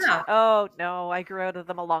kept? have? Oh, no, I grew out of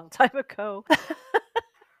them a long time ago.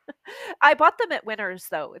 I bought them at Winners,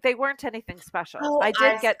 though. They weren't anything special. Oh, I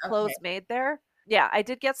did get okay. clothes made there. Yeah, I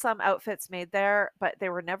did get some outfits made there, but they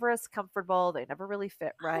were never as comfortable. They never really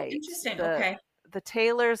fit Oh, right. interesting. The Okay. the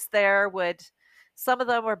tailors there would some of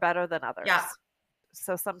them were better than Yeah. others.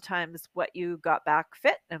 So sometimes what you got back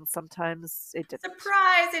fit and sometimes it didn't.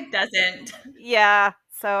 Surprise, it doesn't. Yeah,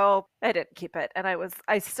 so I didn't keep it, and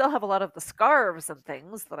I still have a lot of the scarves and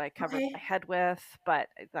things that I covered my Okay. head with, but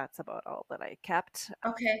that's about all that I kept.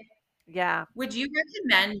 Okay. Yeah, Would you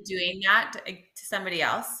recommend doing that to somebody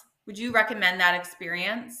else? Would you recommend that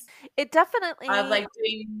experience it of definitely like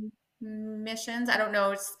doing missions? I don't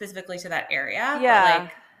know specifically to that area, but yeah.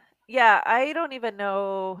 like, Yeah, I don't even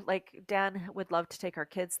know, like, Dan would love to take our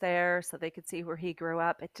kids there so they could see where he grew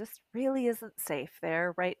up. It just really isn't safe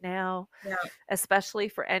there right now, yeah, especially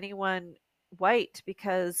for anyone white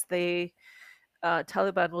because they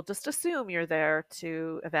Taliban will just assume you're there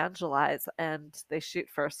to evangelize and they shoot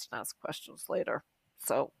first and ask questions later.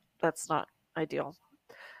 So that's not ideal.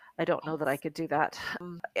 I don't know that I could do that.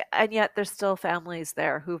 And yet there's still families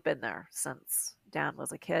there who've been there since Dan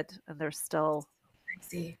was a kid and they're I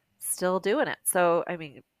see. still doing it. So I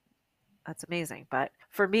mean, that's amazing. But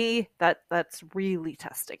for me, that's really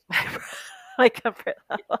testing my comfort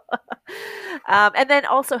level. And then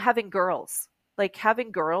also having girls, like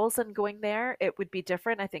having girls and going there, it would be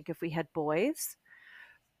different. I think if we had boys,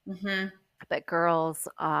 Hmm. but girls,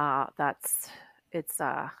 it's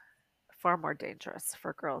far more dangerous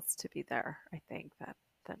for girls to be there. I think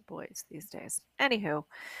than boys these days. Anywho,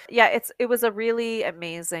 yeah, it was a really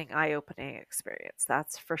amazing, eye-opening experience.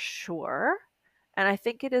 That's for sure. And I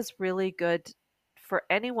think it is really good for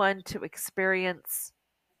anyone to experience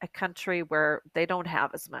a country where they don't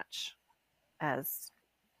have as much as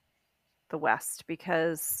the West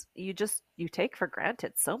because you take for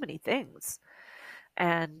granted so many things.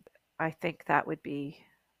 And I think that would be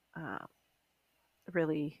um,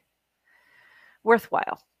 really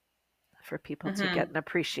worthwhile for people to get Hmm. an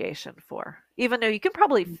appreciation for. Even though you can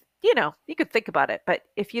probably, you know, you could think about it, but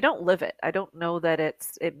if you don't live it, I don't know that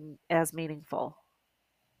as meaningful.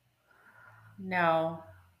 No,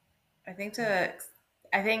 I think to,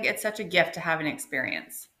 I think it's such a gift to have an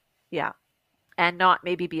experience. Yeah. And not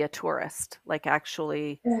maybe be a tourist, like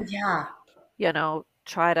actually, Oh yeah. you know,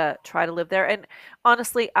 try to live there. And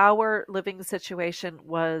honestly, our living situation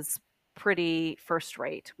was pretty first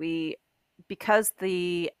rate. We because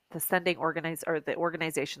the sending organize or the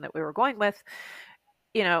organization that we were going with,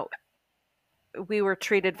 you know, we were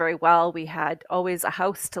treated very well. We had always a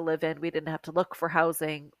house to live in. We didn't have to look for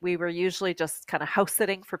housing. We were usually just kind of house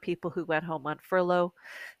sitting for people who went home on furlough.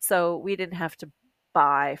 So we didn't have to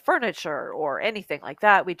buy furniture or anything like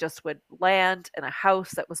that. We just would land in a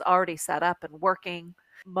house that was already set up and working.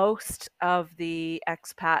 Most of the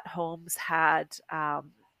expat homes had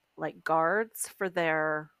like guards for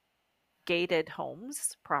their gated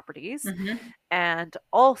homes, properties, Hmm. and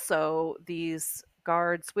also, these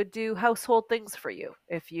guards would do household things for you.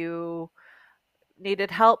 If you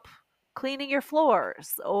needed help cleaning your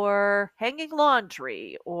floors or hanging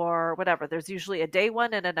laundry or whatever, there's usually a day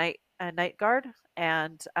one and a night guard,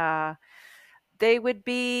 and they would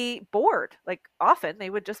be bored. Like often, they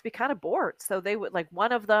would just be kind of bored. So they would like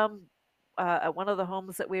one of them. at one of the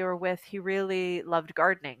homes that we were with, he really loved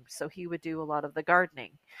gardening, so he would do a lot of the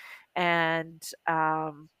gardening. And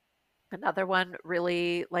another one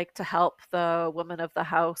really liked to help the woman of the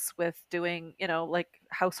house with doing, like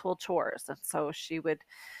household chores. And so she would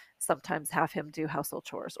sometimes have him do household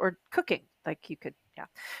chores or cooking. Like you could, yeah.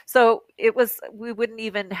 So we wouldn't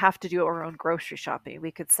even have to do our own grocery shopping.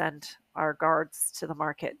 We could send our guards to the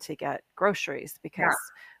market to get groceries Yeah. because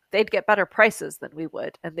they'd get better prices than we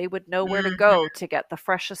would. And they would know where to Mhm. go to get the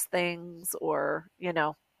freshest things or,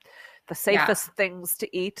 the Yeah. safest things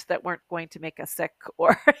to eat that weren't going to make us sick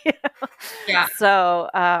or Yeah. so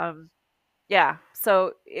yeah,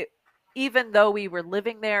 so even though we were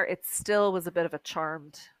living there, it still was a bit of a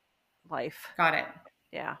charmed life. Got it.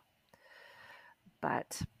 Yeah,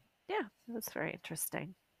 but yeah, it was very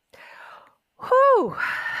interesting. Whew.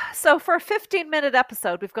 So for a 15-minute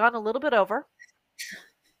episode, we've gone a little bit over.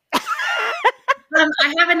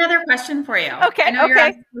 I have another question for you. I Okay, know you're okay,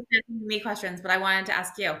 asking me questions, but I wanted to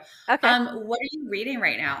ask you. okay. What are you reading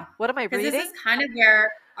right now? What am I Because this reading? is kind of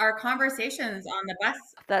where our conversations on the bus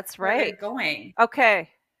That's right. started going. Okay.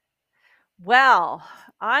 Well,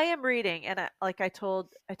 I am reading, and like I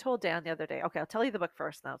told Dan the other day. Okay, I'll tell you the book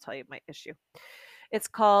first, and I'll tell you my issue. It's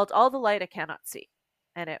called All the Light I Cannot See,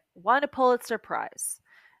 and it won a Pulitzer Prize.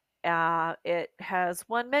 It has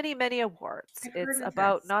won many, many awards. I've It's heard of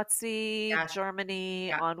about this. Nazi Yes. Germany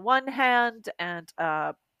Yeah. on one hand and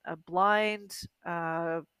a blind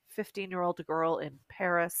 15-year-old girl in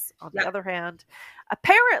Paris on the Yep. other hand.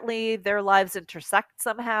 Apparently, their lives intersect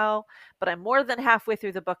somehow, but I'm more than halfway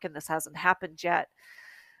through the book and this hasn't happened yet.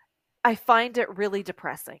 I find it really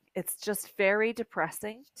depressing. It's just very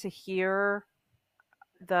depressing to hear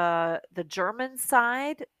the German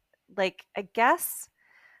side. Like I guess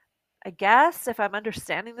if I'm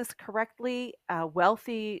understanding this correctly,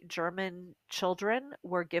 wealthy German children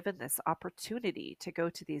were given this opportunity to go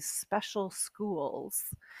to these special schools,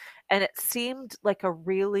 and it seemed like a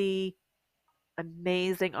really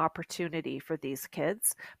amazing opportunity for these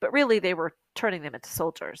kids, but really they were turning them into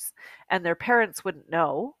soldiers, and their parents wouldn't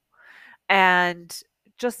know, and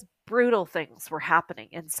just brutal things were happening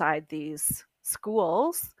inside these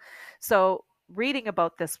schools. So reading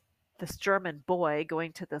about this German boy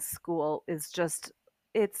going to this school is just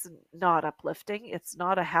it's not uplifting. It's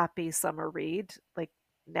not a happy summer read. Like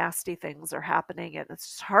nasty things are happening and it's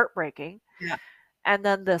just heartbreaking. Yeah. And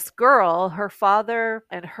then this girl, her father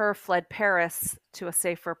and her fled Paris to a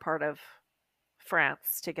safer part of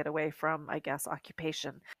France to get away from, I guess,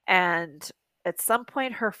 occupation. And at some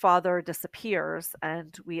point, her father disappears,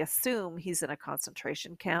 and we assume he's in a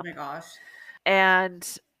concentration Oh camp. my gosh. And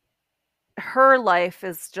her life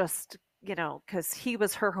is just, because he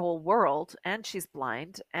was her whole world, and she's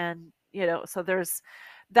blind. And, so there's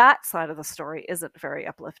that side of the story isn't very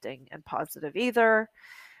uplifting and positive either.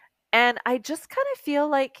 And I just kind of feel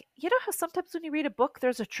like, how sometimes when you read a book,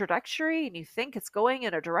 there's a trajectory and you think it's going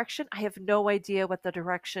in a direction. I have no idea what the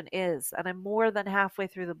direction is. And I'm more than halfway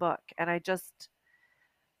through the book. And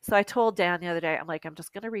so I told Dan the other day, I'm like, I'm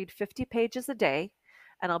just going to read 50 pages a day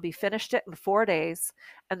and I'll be finished it in 4 days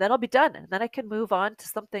and then I'll be done. And then I can move on to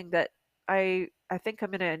something that I think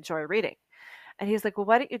I'm going to enjoy reading. And he's like, well,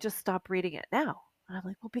 why don't you just stop reading it now? And I'm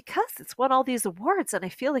like, well, because it's won all these awards and I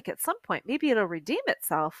feel like at some point maybe it'll redeem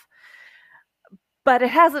itself, but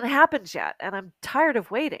it hasn't happened yet and I'm tired of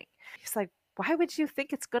waiting. He's like, why would you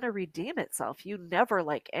think it's going to redeem itself? You never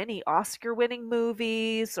like any Oscar winning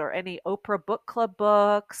movies or any Oprah book club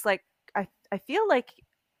books. Like, I feel like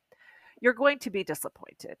you're going to be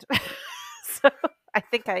disappointed. So I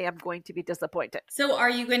think I am going to be disappointed. So are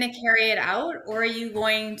you going to carry it out or are you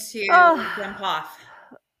going Oh, to jump off?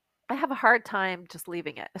 I have a hard time just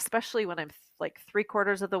leaving it, especially when I'm like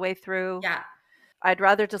 3/4 of the way through. Yeah. I'd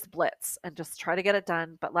rather just blitz and just try to get it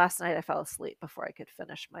done. But last night I fell asleep before I could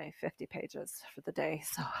finish my 50 pages for the day.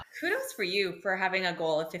 So, Kudos for you for having a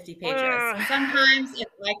goal of 50 pages. ugh. Sometimes if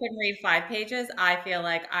I can read 5 pages, I feel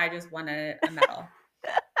like I just won a medal.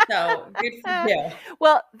 So good for you.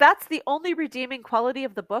 Well, that's the only redeeming quality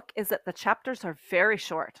of the book is that the chapters are very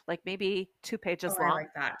short, like maybe 2 pages Oh, I long.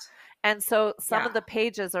 like that. And so some Yeah. of the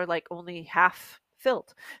pages are like only half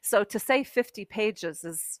filled. So to say 50 pages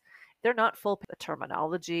is they're not full the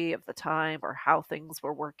terminology of the time or how things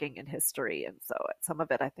were working in history. And so some of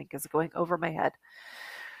it I think is going over my head.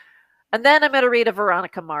 And then I'm going to read a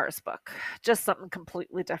Veronica Mars book, just something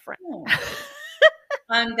completely different. Oh.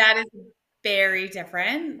 That is very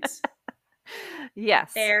different.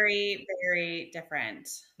 Yes. Very, very different.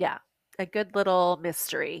 Yeah. A good little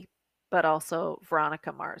mystery, but also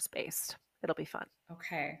Veronica Mars based. It'll be fun.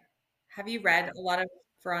 Okay. Have you read a lot of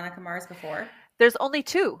Veronica Mars before? There's only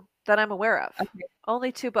two. that I'm aware of. Okay.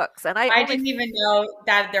 Only 2 books. And I didn't even know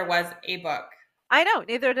that there was a book. I know,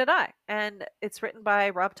 neither did I. And it's written by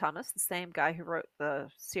Rob Thomas, the same guy who wrote the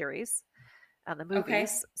series and the Okay.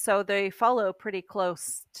 movies. So they follow pretty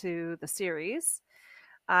close to the series.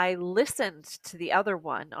 I listened to the other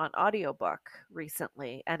one on audiobook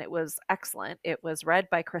recently, and it was excellent. It was read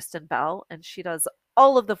by Kristen Bell, and she does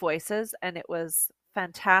all of the voices, and it was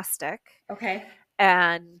fantastic. Okay.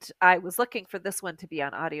 And I was looking for this one to be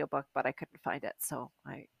on audiobook, but I couldn't find it, so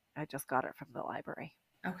I just got it from the library.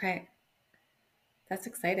 Okay. That's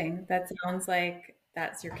exciting. That sounds like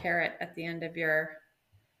that's your carrot at the end of your...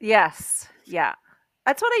 Yes, yeah.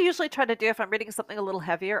 That's what I usually try to do if I'm reading something a little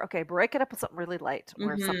heavier. Okay, break it up with something really light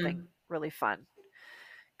or something really fun,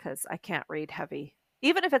 because I can't read heavy.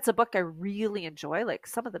 Even if it's a book I really enjoy, like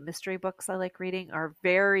some of the mystery books I like reading are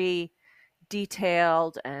very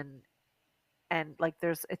detailed and like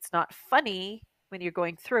it's not funny when you're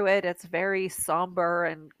going through it. It's very somber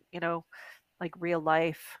and, like real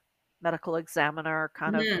life medical examiner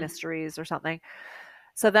kind of mysteries or something.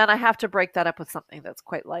 So then I have to break that up with something that's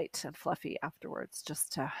quite light and fluffy afterwards,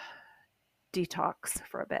 just to detox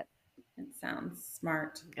for a bit. It sounds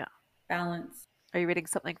smart. Yeah. Balance. Are you reading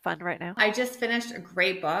something fun right now? I just finished a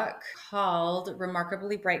great book called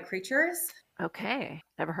Remarkably Bright Creatures. Okay.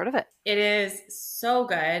 Never heard of it. It is so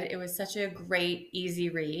good. It was such a great, easy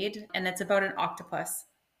read. And it's about an octopus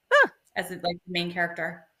as like the main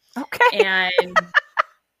character. Okay. And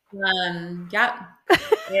yeah,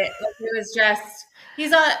 it was just,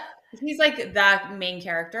 he's like the main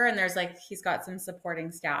character, and there's like, he's got some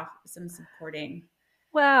supporting staff, some supporting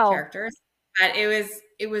characters. But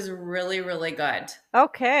it was really, really good.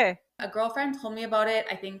 Okay. A girlfriend told me about it,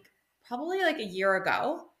 I think probably like a year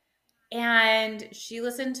ago. And she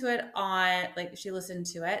listened to it.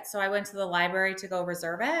 So I went to the library to go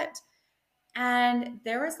reserve it. And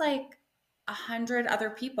there was like 100 other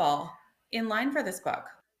people in line for this book.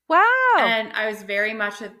 Wow. And I was very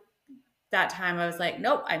much at that time, I was like,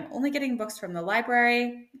 nope, I'm only getting books from the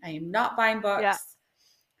library. I am not buying books.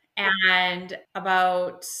 Yeah. And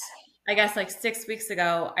about, I guess like 6 weeks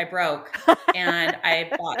ago, I broke and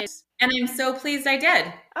I bought it. And I'm so pleased I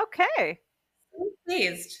did. Okay. So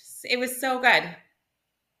pleased. It was so good.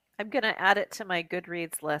 I'm going to add it to my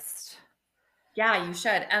Goodreads list. Yeah, you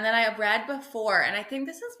should. And then I read before, and I think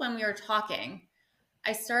this is when we were talking,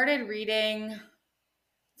 I started reading,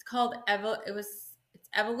 it's called it's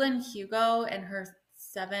Evelyn Hugo and Her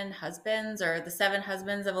 7 Husbands, or The 7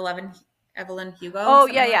 Husbands of Evelyn Hugo. Oh,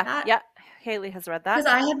 yeah. Yeah. Haley has read that.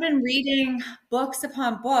 Because I had been reading books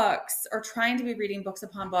upon books, or trying to be reading books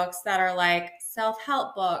upon books that are like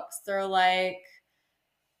self-help books. They're like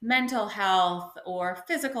mental health or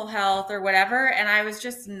physical health or whatever. And I was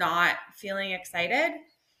just not feeling excited.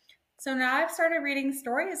 So now I've started reading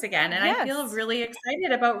stories again, and I feel really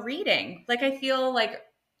excited about reading. Like I feel like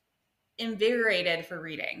invigorated for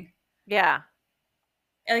reading. Yeah.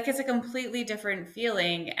 Like it's a completely different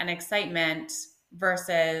feeling and excitement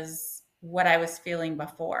versus what I was feeling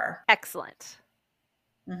before. Excellent.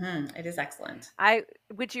 It is excellent.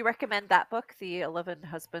 Would you recommend that book, The 11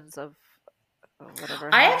 Husbands of whatever?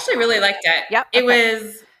 I actually really liked it. Yep.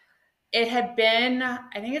 It had been,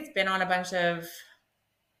 I think it's been on a bunch of,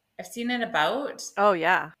 I've seen it about. Oh,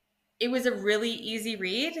 yeah. It was a really easy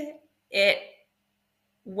read. It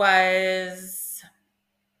was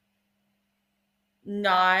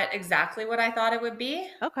not exactly what I thought it would be.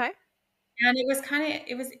 Okay. And it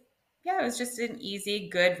was just an easy,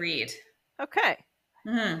 good read. Okay.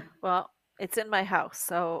 Well, it's in my house.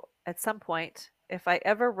 So at some point, if I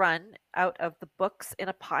ever run out of the books in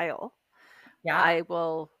a pile, I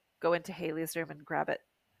will go into Haley's room and grab it.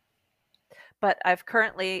 But I've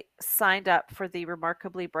currently signed up for the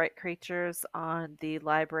Remarkably Bright Creatures on the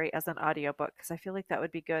library as an audiobook, because I feel like that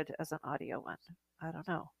would be good as an audio one. I don't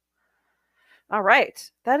know. All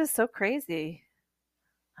right. That is so crazy.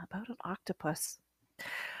 About an octopus.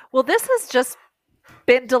 Well, this has just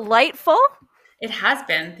been delightful. It has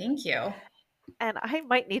been. Thank you. And I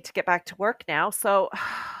might need to get back to work now, so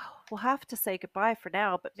we'll have to say goodbye for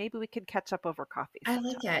now, but maybe we can catch up over coffee sometime. I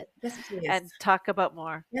like it. Yes, please. And talk about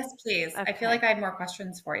more. Yes, please. Okay. I feel like I had more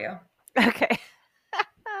questions for you. Okay.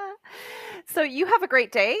 So you have a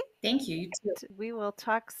great day. Thank you. You too. We will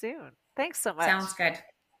talk soon. Thanks so much. Sounds good.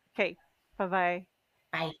 Okay. Bye-bye.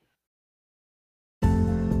 Bye.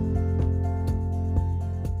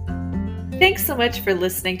 Thanks so much for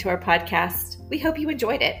listening to our podcast. We hope you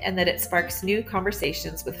enjoyed it and that it sparks new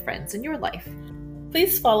conversations with friends in your life.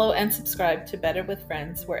 Please follow and subscribe to Better with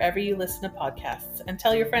Friends wherever you listen to podcasts, and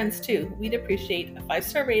tell your friends too. We'd appreciate a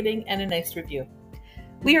 5-star rating and a nice review.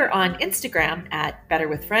 We are on Instagram at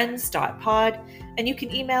betterwithfriends.pod, and you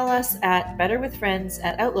can email us at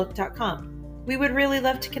betterwithfriends@outlook.com. We would really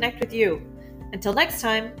love to connect with you. Until next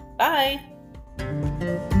time, bye!